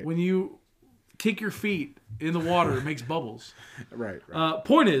you, right? When you kick your feet in the water, it makes bubbles. Right.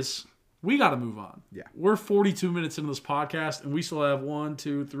 Point is, we got to move on. Yeah. We're 42 minutes into this podcast, and we still have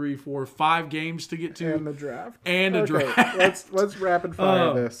 5 games to get to. And the draft. Draft. Let's rapid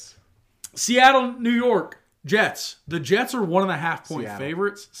fire this. Seattle, New York, Jets. The Jets are 1.5 point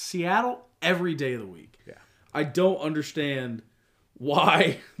favorites. Seattle every day of the week. Yeah. I don't understand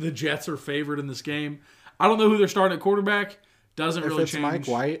why the Jets are favored in this game. I don't know who they're starting at quarterback. Doesn't really change. If it's Mike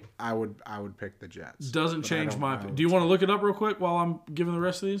White, I would pick the Jets. Doesn't change my opinion. Do you want to look it up real quick while I'm giving the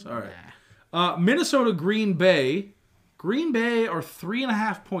rest of these? All right. Minnesota, Green Bay. Green Bay are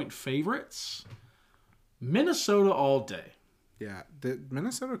 3.5 point favorites. Minnesota all day. Yeah. Did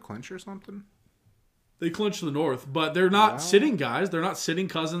Minnesota clinch or something? They clinched the North, but they're not sitting guys. They're not sitting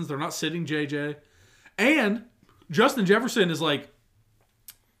Cousins. They're not sitting JJ. And Justin Jefferson is like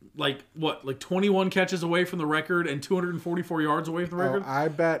 21 catches away from the record and 244 yards away from the record. I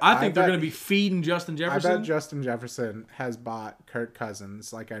think they're going to be feeding Justin Jefferson. I bet Justin Jefferson has bought Kirk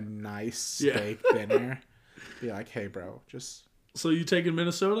Cousins like a nice steak dinner. Be like, hey, bro, just. So you taking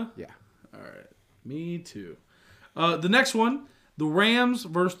Minnesota? Yeah. All right. Me too. The next one, the Rams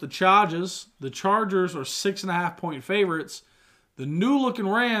versus the Chargers. The Chargers are 6.5 point favorites. The new looking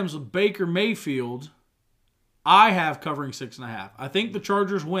Rams with Baker Mayfield, I have covering 6.5. I think the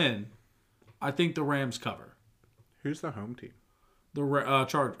Chargers win. I think the Rams cover. Who's the home team?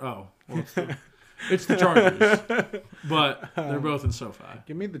 The it's the Chargers, but they're both in SoFi.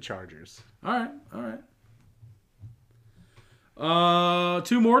 Give me the Chargers. All right.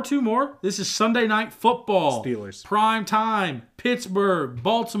 Two more. This is Sunday Night Football. Steelers. Prime time. Pittsburgh,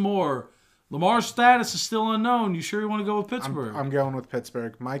 Baltimore. Lamar's status is still unknown. You sure you want to go with Pittsburgh? I'm going with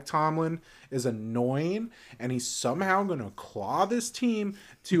Pittsburgh. Mike Tomlin is annoying, and he's somehow going to claw this team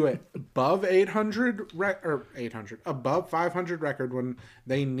to an above 500 record when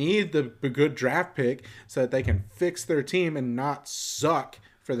they need the good draft pick so that they can fix their team and not suck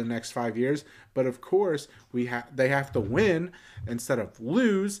for the next 5 years. But of course, they have to win instead of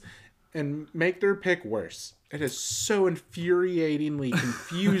lose and make their pick worse. It is so infuriatingly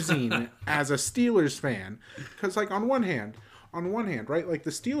confusing as a Steelers fan. Because, like, on one hand, right, like, the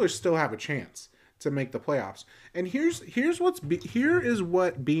Steelers still have a chance to make the playoffs. And here is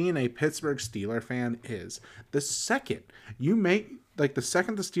what being a Pittsburgh Steeler fan is. The second you make like the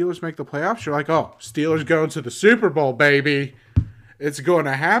second the Steelers make the playoffs, you're like, oh, Steelers going to the Super Bowl, baby. It's going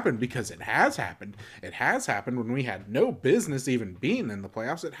to happen because it has happened. It has happened when we had no business even being in the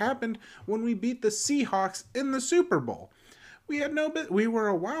playoffs. It happened when we beat the Seahawks in the Super Bowl. We had no we were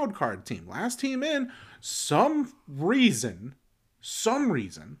a wild card team. Last team in, some reason,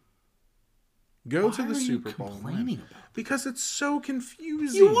 go to the Super Bowl. Complaining about that? Because it's so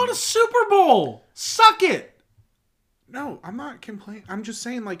confusing. You won a Super Bowl. Suck it. No, I'm not complaining. I'm just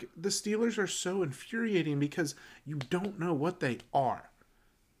saying, like, the Steelers are so infuriating because you don't know what they are.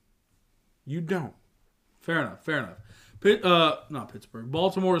 You don't. Fair enough. Not Pittsburgh.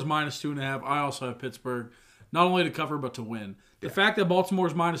 Baltimore is -2.5. I also have Pittsburgh, not only to cover but to win. The fact that Baltimore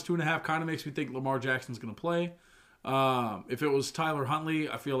is -2.5 kind of makes me think Lamar Jackson's going to play. If it was Tyler Huntley,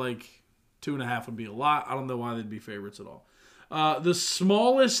 I feel like 2.5 would be a lot. I don't know why they'd be favorites at all. The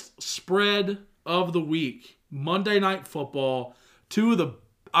smallest spread of the week. Monday Night Football, two of the,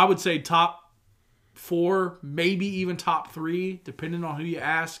 I would say, top 4, maybe even top 3, depending on who you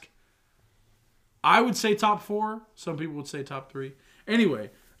ask. I would say top 4. Some people would say top 3.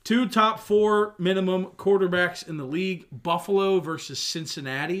 Anyway, 2 top 4 minimum quarterbacks in the league. Buffalo versus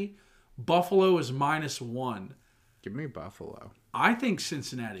Cincinnati. Buffalo is -1. Give me Buffalo. I think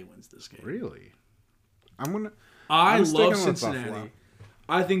Cincinnati wins this game. Really? I love Cincinnati.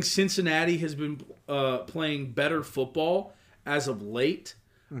 I think Cincinnati has been playing better football as of late.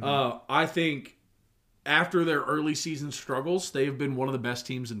 Mm-hmm. I think after their early season struggles, they have been one of the best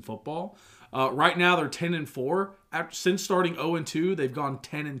teams in football. Right now, they're 10-4. Since starting 0-2, they've gone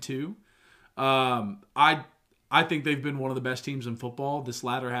 10-2. I think they've been one of the best teams in football this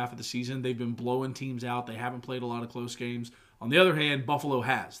latter half of the season. They've been blowing teams out. They haven't played a lot of close games. On the other hand, Buffalo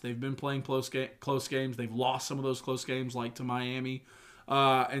has. They've been playing close games. They've lost some of those close games, like to Miami.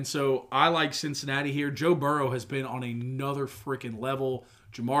 And so I like Cincinnati here. Joe Burrow has been on another freaking level.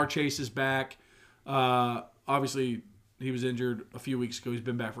 Jamar Chase is back. Obviously, he was injured a few weeks ago. He's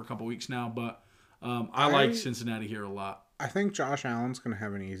been back for a couple weeks now. But I like Cincinnati here a lot. I think Josh Allen's going to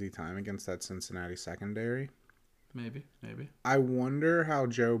have an easy time against that Cincinnati secondary. Maybe. I wonder how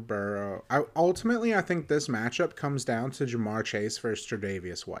Joe Burrow... Ultimately, I think this matchup comes down to Jamar Chase versus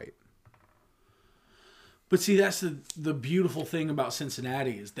Tre'Davious White. But see, that's the beautiful thing about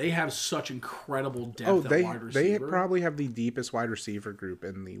Cincinnati is they have such incredible depth at wide receiver. They probably have the deepest wide receiver group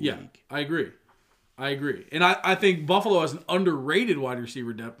in the league. Yeah, I agree. And I think Buffalo has an underrated wide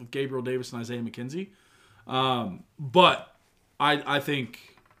receiver depth with Gabriel Davis and Isaiah McKenzie. But I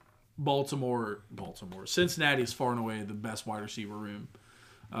think Cincinnati is far and away the best wide receiver room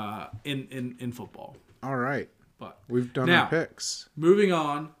in football. All right. But we've done our picks. Moving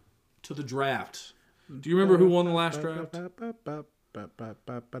on to the draft. Do you remember who won the last draft? Do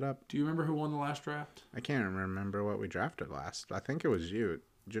you remember who won the last draft? I can't remember what we drafted last. I think it was you. It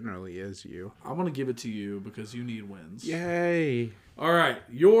generally is you. I want to give it to you because you need wins. Yay. All right.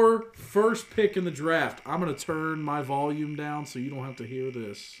 Your first pick in the draft. I'm going to turn my volume down so you don't have to hear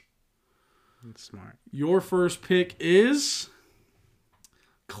this. That's smart. Your first pick is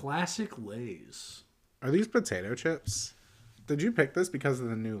Classic Lay's. Are these potato chips? Did you pick this because of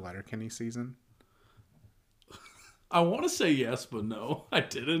the new Letterkenny season? I want to say yes, but no, I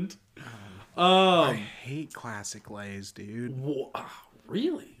didn't. I hate Classic Lay's, dude.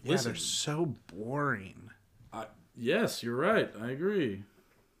 Really? Yeah, they're so boring. Yes, you're right. I agree.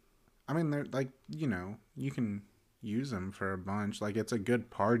 I mean, they're like, you can use them for a bunch. Like, it's a good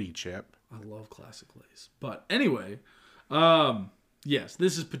party chip. I love Classic Lay's. But anyway, yes,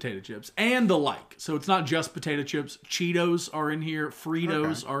 this is potato chips and the like. So it's not just potato chips. Cheetos are in here.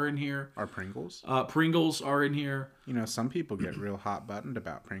 Fritos are in here. Are Pringles? Pringles are in here. Some people get real hot buttoned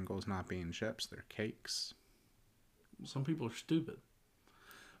about Pringles not being chips. They're cakes. Some people are stupid.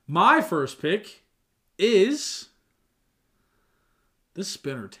 My first pick is... This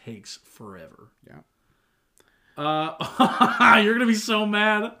spinner takes forever. Yeah. You're going to be so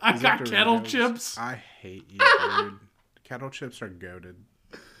mad. I got kettle chips. I hate you, dude. Kettle chips are goated.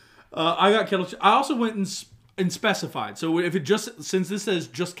 I got kettle chips. I also went and specified. So if it since this says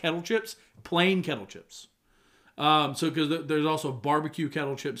just kettle chips, plain kettle chips. So because there's also barbecue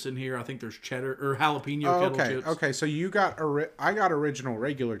kettle chips in here. I think there's cheddar or jalapeno kettle chips. Okay. So you got I got original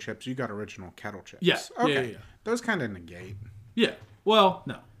regular chips. You got original kettle chips. Yeah. Okay. Yeah. Those kind of negate. Yeah. Well,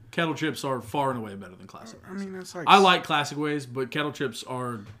 no. Kettle chips are far and away better than Classic Ways. I mean, it's like... I like Classic Ways, but kettle chips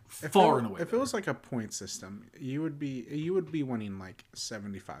are far and away better. If it was like a point system, you would be winning like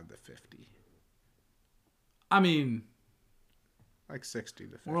 75 to 50. I mean... Like 60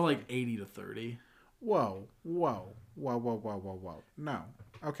 to 50. Or like 80 to 30. Whoa. No.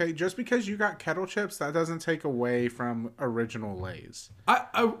 Okay, just because you got kettle chips, that doesn't take away from original Lay's.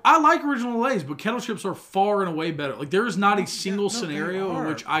 I like original Lay's, but kettle chips are far and away better. Like, there is not a single scenario in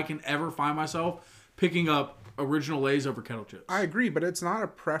which I can ever find myself picking up original Lay's over kettle chips. I agree, but it's not a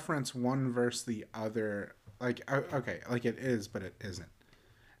preference one versus the other. Like, okay, like it is, but it isn't.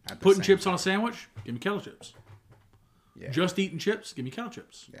 Putting chips on a sandwich? Give me kettle chips. Yeah. Just eating chips? Give me kettle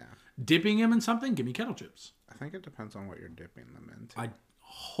chips. Yeah. Dipping them in something? Give me kettle chips. I think it depends on what you're dipping them into. I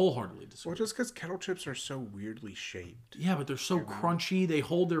wholeheartedly disagree. Well, just because kettle chips are so weirdly shaped. Yeah, but they're so crunchy. They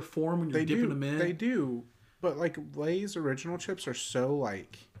hold their form when you're dipping them in. They do. But, like, Lay's original chips are so,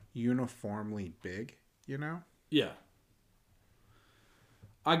 like, uniformly big, you know? Yeah.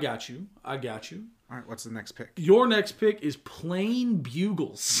 I got you. All right, what's the next pick? Your next pick is plain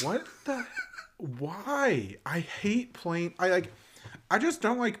Bugles. What the... Why? I hate plain... I just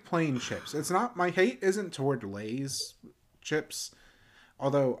don't like plain chips. It's not... My hate isn't toward Lay's chips.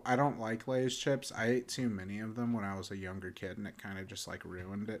 Although, I don't like Lay's chips. I ate too many of them when I was a younger kid, and it kind of just, like,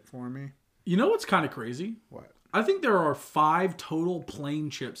 ruined it for me. You know what's kind of crazy? What? I think there are 5 total plain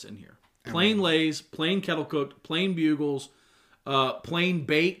chips in here. Plain Lay's, plain kettle cooked, plain Bugles, plain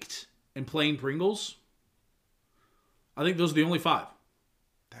baked, and plain Pringles. I think those are the only 5.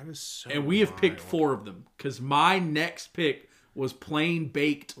 That is so And we have picked 4 of them, because my next pick was plain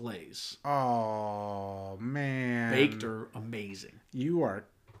baked Lay's. Oh, man. Baked are amazing. You are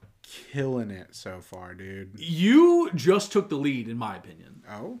killing it so far, dude. You just took the lead, in my opinion.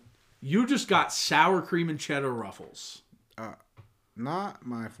 Oh? You just got sour cream and cheddar ruffles. Not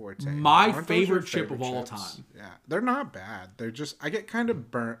my forte. My favorite chip of all time. Yeah, they're not bad. They're just, I get kind of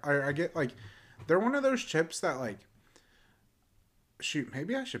burnt. I get, like, they're one of those chips that, like, shoot,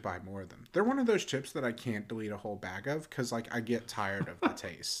 maybe I should buy more of them. They're one of those chips that I can't delete a whole bag of because, like, I get tired of the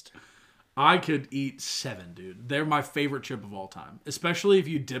taste. I could eat 7, dude. They're my favorite chip of all time. Especially if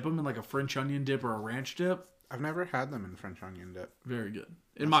you dip them in, like, a French onion dip or a ranch dip. I've never had them in French onion dip. Very good.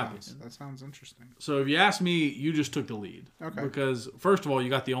 In my opinion. That sounds interesting. So if you ask me, you just took the lead. Okay. Because, first of all, you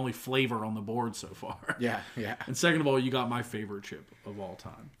got the only flavor on the board so far. Yeah. And second of all, you got my favorite chip of all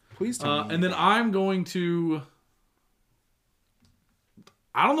time. Please tell me. And then I'm going to...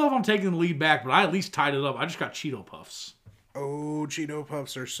 I don't know if I'm taking the lead back, but I at least tied it up. I just got Cheeto Puffs. Oh, Cheeto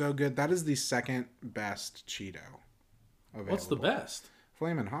Puffs are so good. That is the second best Cheeto available. What's the best?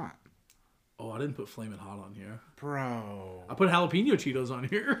 Flamin' Hot. Oh, I didn't put Flamin' Hot on here. Bro. I put jalapeno Cheetos on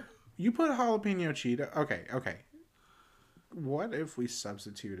here. You put jalapeno Cheeto? Okay. What if we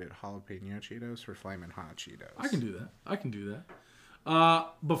substituted jalapeno Cheetos for Flamin' Hot Cheetos? I can do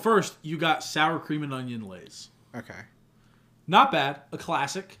that. But first, you got sour cream and onion Lay's. Okay. Not bad. A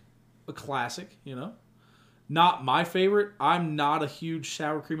classic, you know. Not my favorite. I'm not a huge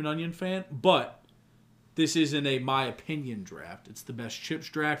sour cream and onion fan, but this isn't a my opinion draft. It's the best chips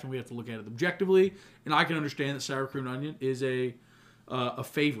draft, and we have to look at it objectively. And I can understand that sour cream and onion is a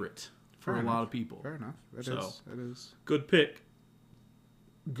favorite for a lot of people. Fair enough. It is. Good pick.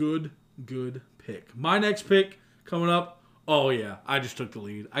 Good pick. My next pick coming up. Oh, yeah. I just took the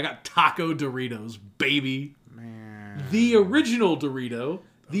lead. I got Taco Doritos, baby. Man. The original Dorito.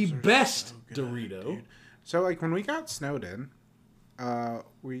 The best so good, Dorito. Dude. So, like, when we got snowed in,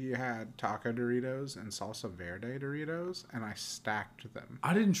 we had Taco Doritos and Salsa Verde Doritos, and I stacked them.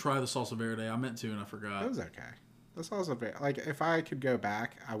 I didn't try the Salsa Verde. I meant to, and I forgot. It was okay. The Salsa Verde, like, if I could go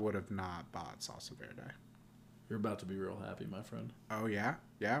back, I would have not bought Salsa Verde. You're about to be real happy, my friend. Oh, yeah?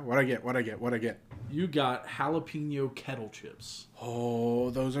 Yeah? What'd I get? You got jalapeno kettle chips. Oh,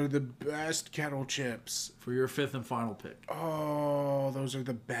 those are the best kettle chips. For your 5th and final pick. Oh, those are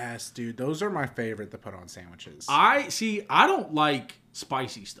the best, dude. Those are my favorite to put on sandwiches. I don't like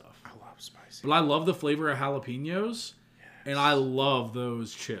spicy stuff. I love spicy. But I love the flavor of jalapenos. And I love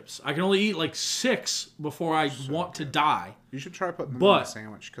those chips. I can only eat like 6 before I want to die. You should try putting them on a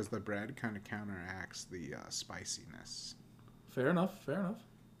sandwich because the bread kind of counteracts the spiciness. Fair enough.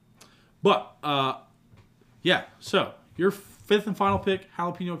 But, yeah. So, your 5th and final pick,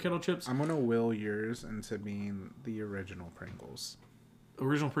 jalapeno kettle chips. I'm going to will yours into being the original Pringles.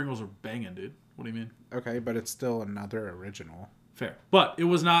 Original Pringles are banging, dude. What do you mean? Okay, but it's still another original. Fair. But it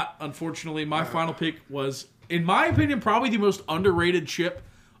was not, unfortunately. My final pick was, in my opinion, probably the most underrated chip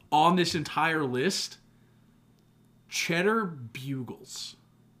on this entire list. Cheddar Bugles.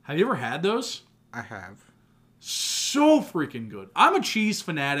 Have you ever had those? I have. So freaking good. I'm a cheese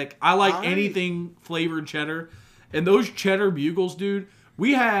fanatic. I like anything flavored cheddar. And those Cheddar Bugles, dude,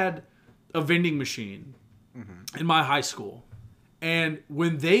 we had a vending machine in my high school. And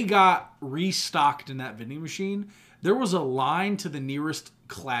when they got restocked in that vending machine, there was a line to the nearest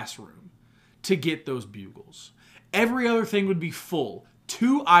classroom to get those Bugles. Every other thing would be full.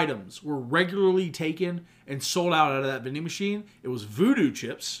 2 items were regularly taken and sold out of that vending machine. It was Voodoo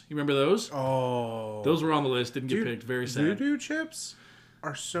chips. You remember those? Oh. Those were on the list. Didn't get picked. Very sad. Voodoo chips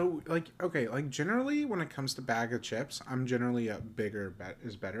are so, generally when it comes to bag of chips, I'm generally a bigger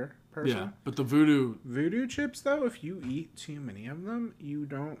is better person. Yeah, but the Voodoo chips, though, if you eat too many of them, you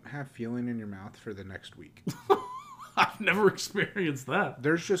don't have feeling in your mouth for the next week. I've never experienced that.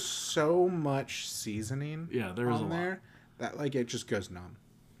 There's just so much seasoning there's on there that, it just goes numb.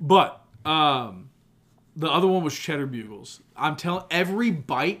 But the other one was Cheddar Bugles. I'm telling, every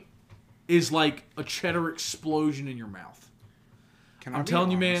bite is like a cheddar explosion in your mouth. Can I be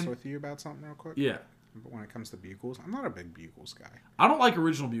honest with you about something real quick? Yeah. But when it comes to Bugles, I'm not a big Bugles guy. I don't like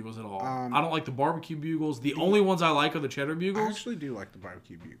original Bugles at all. I don't like the barbecue Bugles. The only ones I like are the Cheddar Bugles. I actually do like the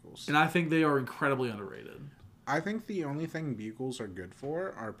barbecue Bugles. And I think they are incredibly underrated. I think the only thing Bugles are good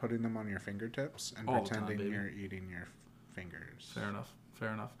for are putting them on your fingertips and pretending you're eating your fingers.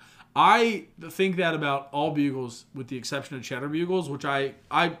 Fair enough. I think that about all Bugles, with the exception of Cheddar Bugles, which I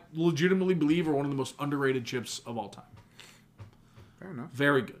legitimately believe are one of the most underrated chips of all time. Fair enough.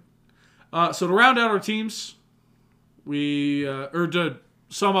 Very good. So to round out our teams, to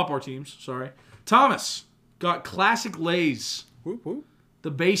sum up our teams, sorry. Thomas got classic Lay's. Whoop, whoop. The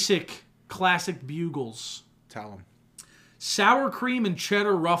basic classic Bugles. Tell him. Sour cream and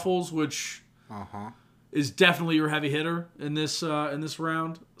cheddar Ruffles, which is definitely your heavy hitter in this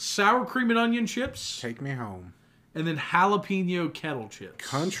round. Sour cream and onion chips. Take me home. And then jalapeno kettle chips.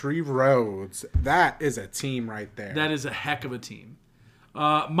 Country Roads. That is a team right there. That is a heck of a team.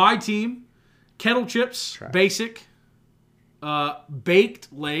 My team, kettle chips, basic, baked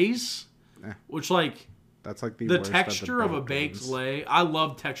Lay's, which that's like the texture of a baked Lay. I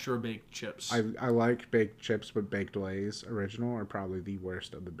love texture of baked chips. I like baked chips, but baked Lay's original are probably the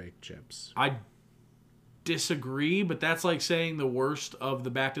worst of the baked chips. I disagree, but that's like saying the worst of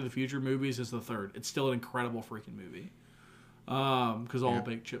the Back to the Future movies is the third. It's still an incredible freaking movie. Because all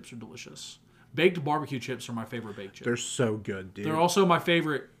baked chips are delicious. Baked barbecue chips are my favorite baked chips. They're so good, dude. They're also my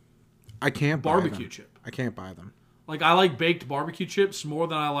favorite barbecue chip. I can't buy them. I like baked barbecue chips more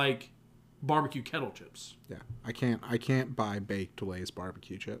than I like barbecue kettle chips. Yeah. I can't buy baked Lay's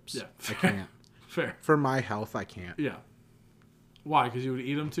barbecue chips. Yeah. I can't. Fair. For my health, I can't. Yeah. Why? Because you would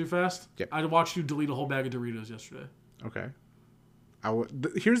eat them too fast? Yep. I watched you delete a whole bag of Doritos yesterday. Okay.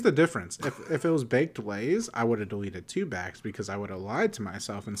 Here's the difference. If it was baked Lay's, I would have deleted 2 bags because I would have lied to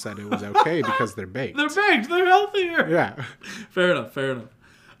myself and said it was okay because they're baked. They're baked. They're healthier. Yeah. Fair enough.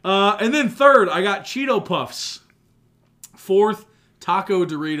 And then third, I got Cheeto Puffs. Fourth, Taco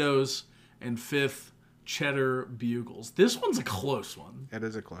Doritos. And fifth, Cheddar Bugles. This one's a close one. It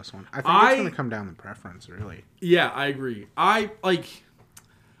is a close one. I think it's going to come down to preference, really. Yeah, I agree. I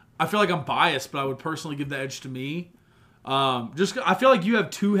feel like I'm biased, but I would personally give the edge to me. I feel like you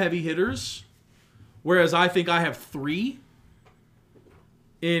have 2 heavy hitters, whereas I think I have 3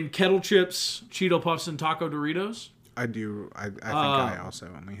 in kettle chips, Cheeto Puffs, and Taco Doritos. I do. I think I also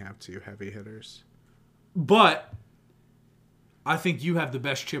only have 2 heavy hitters. But I think you have the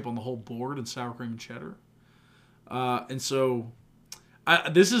best chip on the whole board in sour cream and cheddar. And so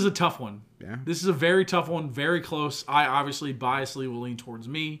this is a tough one. Yeah. This is a very tough one, very close. I obviously biasly will lean towards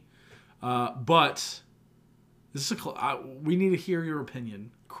me. But this is we need to hear your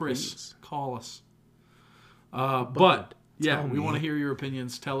opinion. Chris, please call us. But yeah, we want to hear your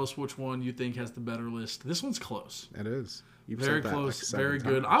opinions. Tell us which one you think has the better list. This one's close. It is. You've very close, very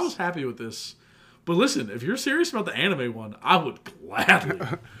good. I was happy with this. But listen, if you're serious about the anime one, I would gladly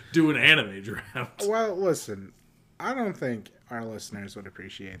do an anime draft. Well, listen, I don't think our listeners would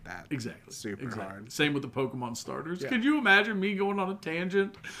appreciate that. Exactly. Super hard. Same with the Pokemon starters. Yeah. Could you imagine me going on a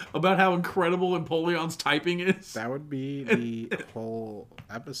tangent about how incredible Empoleon's typing is? That would be the whole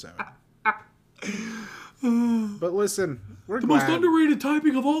episode. But listen, the most underrated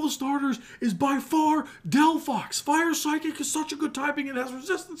typing of all the starters is by far Delphox. Fire Psychic is such a good typing. It has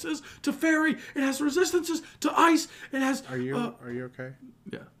resistances to Fairy. It has resistances to Ice. It has. Are you okay?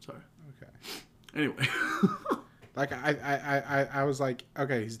 Yeah. Sorry. Okay. Anyway. I was like,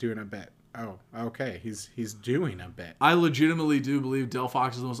 okay, he's doing a bit. Oh, okay, he's doing a bit. I legitimately do believe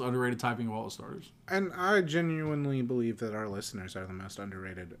Delphox is the most underrated typing of all the starters. And I genuinely believe that our listeners are the most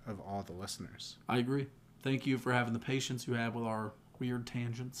underrated of all the listeners. I agree. Thank you for having the patience you have with our weird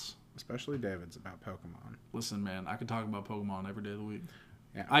tangents. Especially David's about Pokemon. Listen, man, I could talk about Pokemon every day of the week.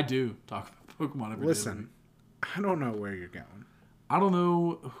 Yeah. I do talk about Pokemon every day of the week. Listen, I don't know where you're going. I don't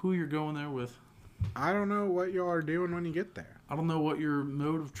know who you're going there with. I don't know what y'all are doing when you get there. I don't know what your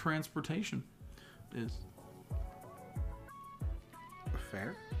mode of transportation is.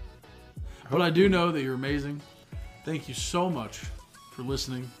 Fair. But I do know that you're amazing. Thank you so much for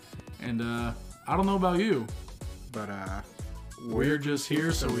listening. And I don't know about you, but we're just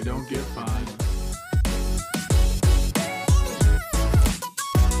here so we don't get fined.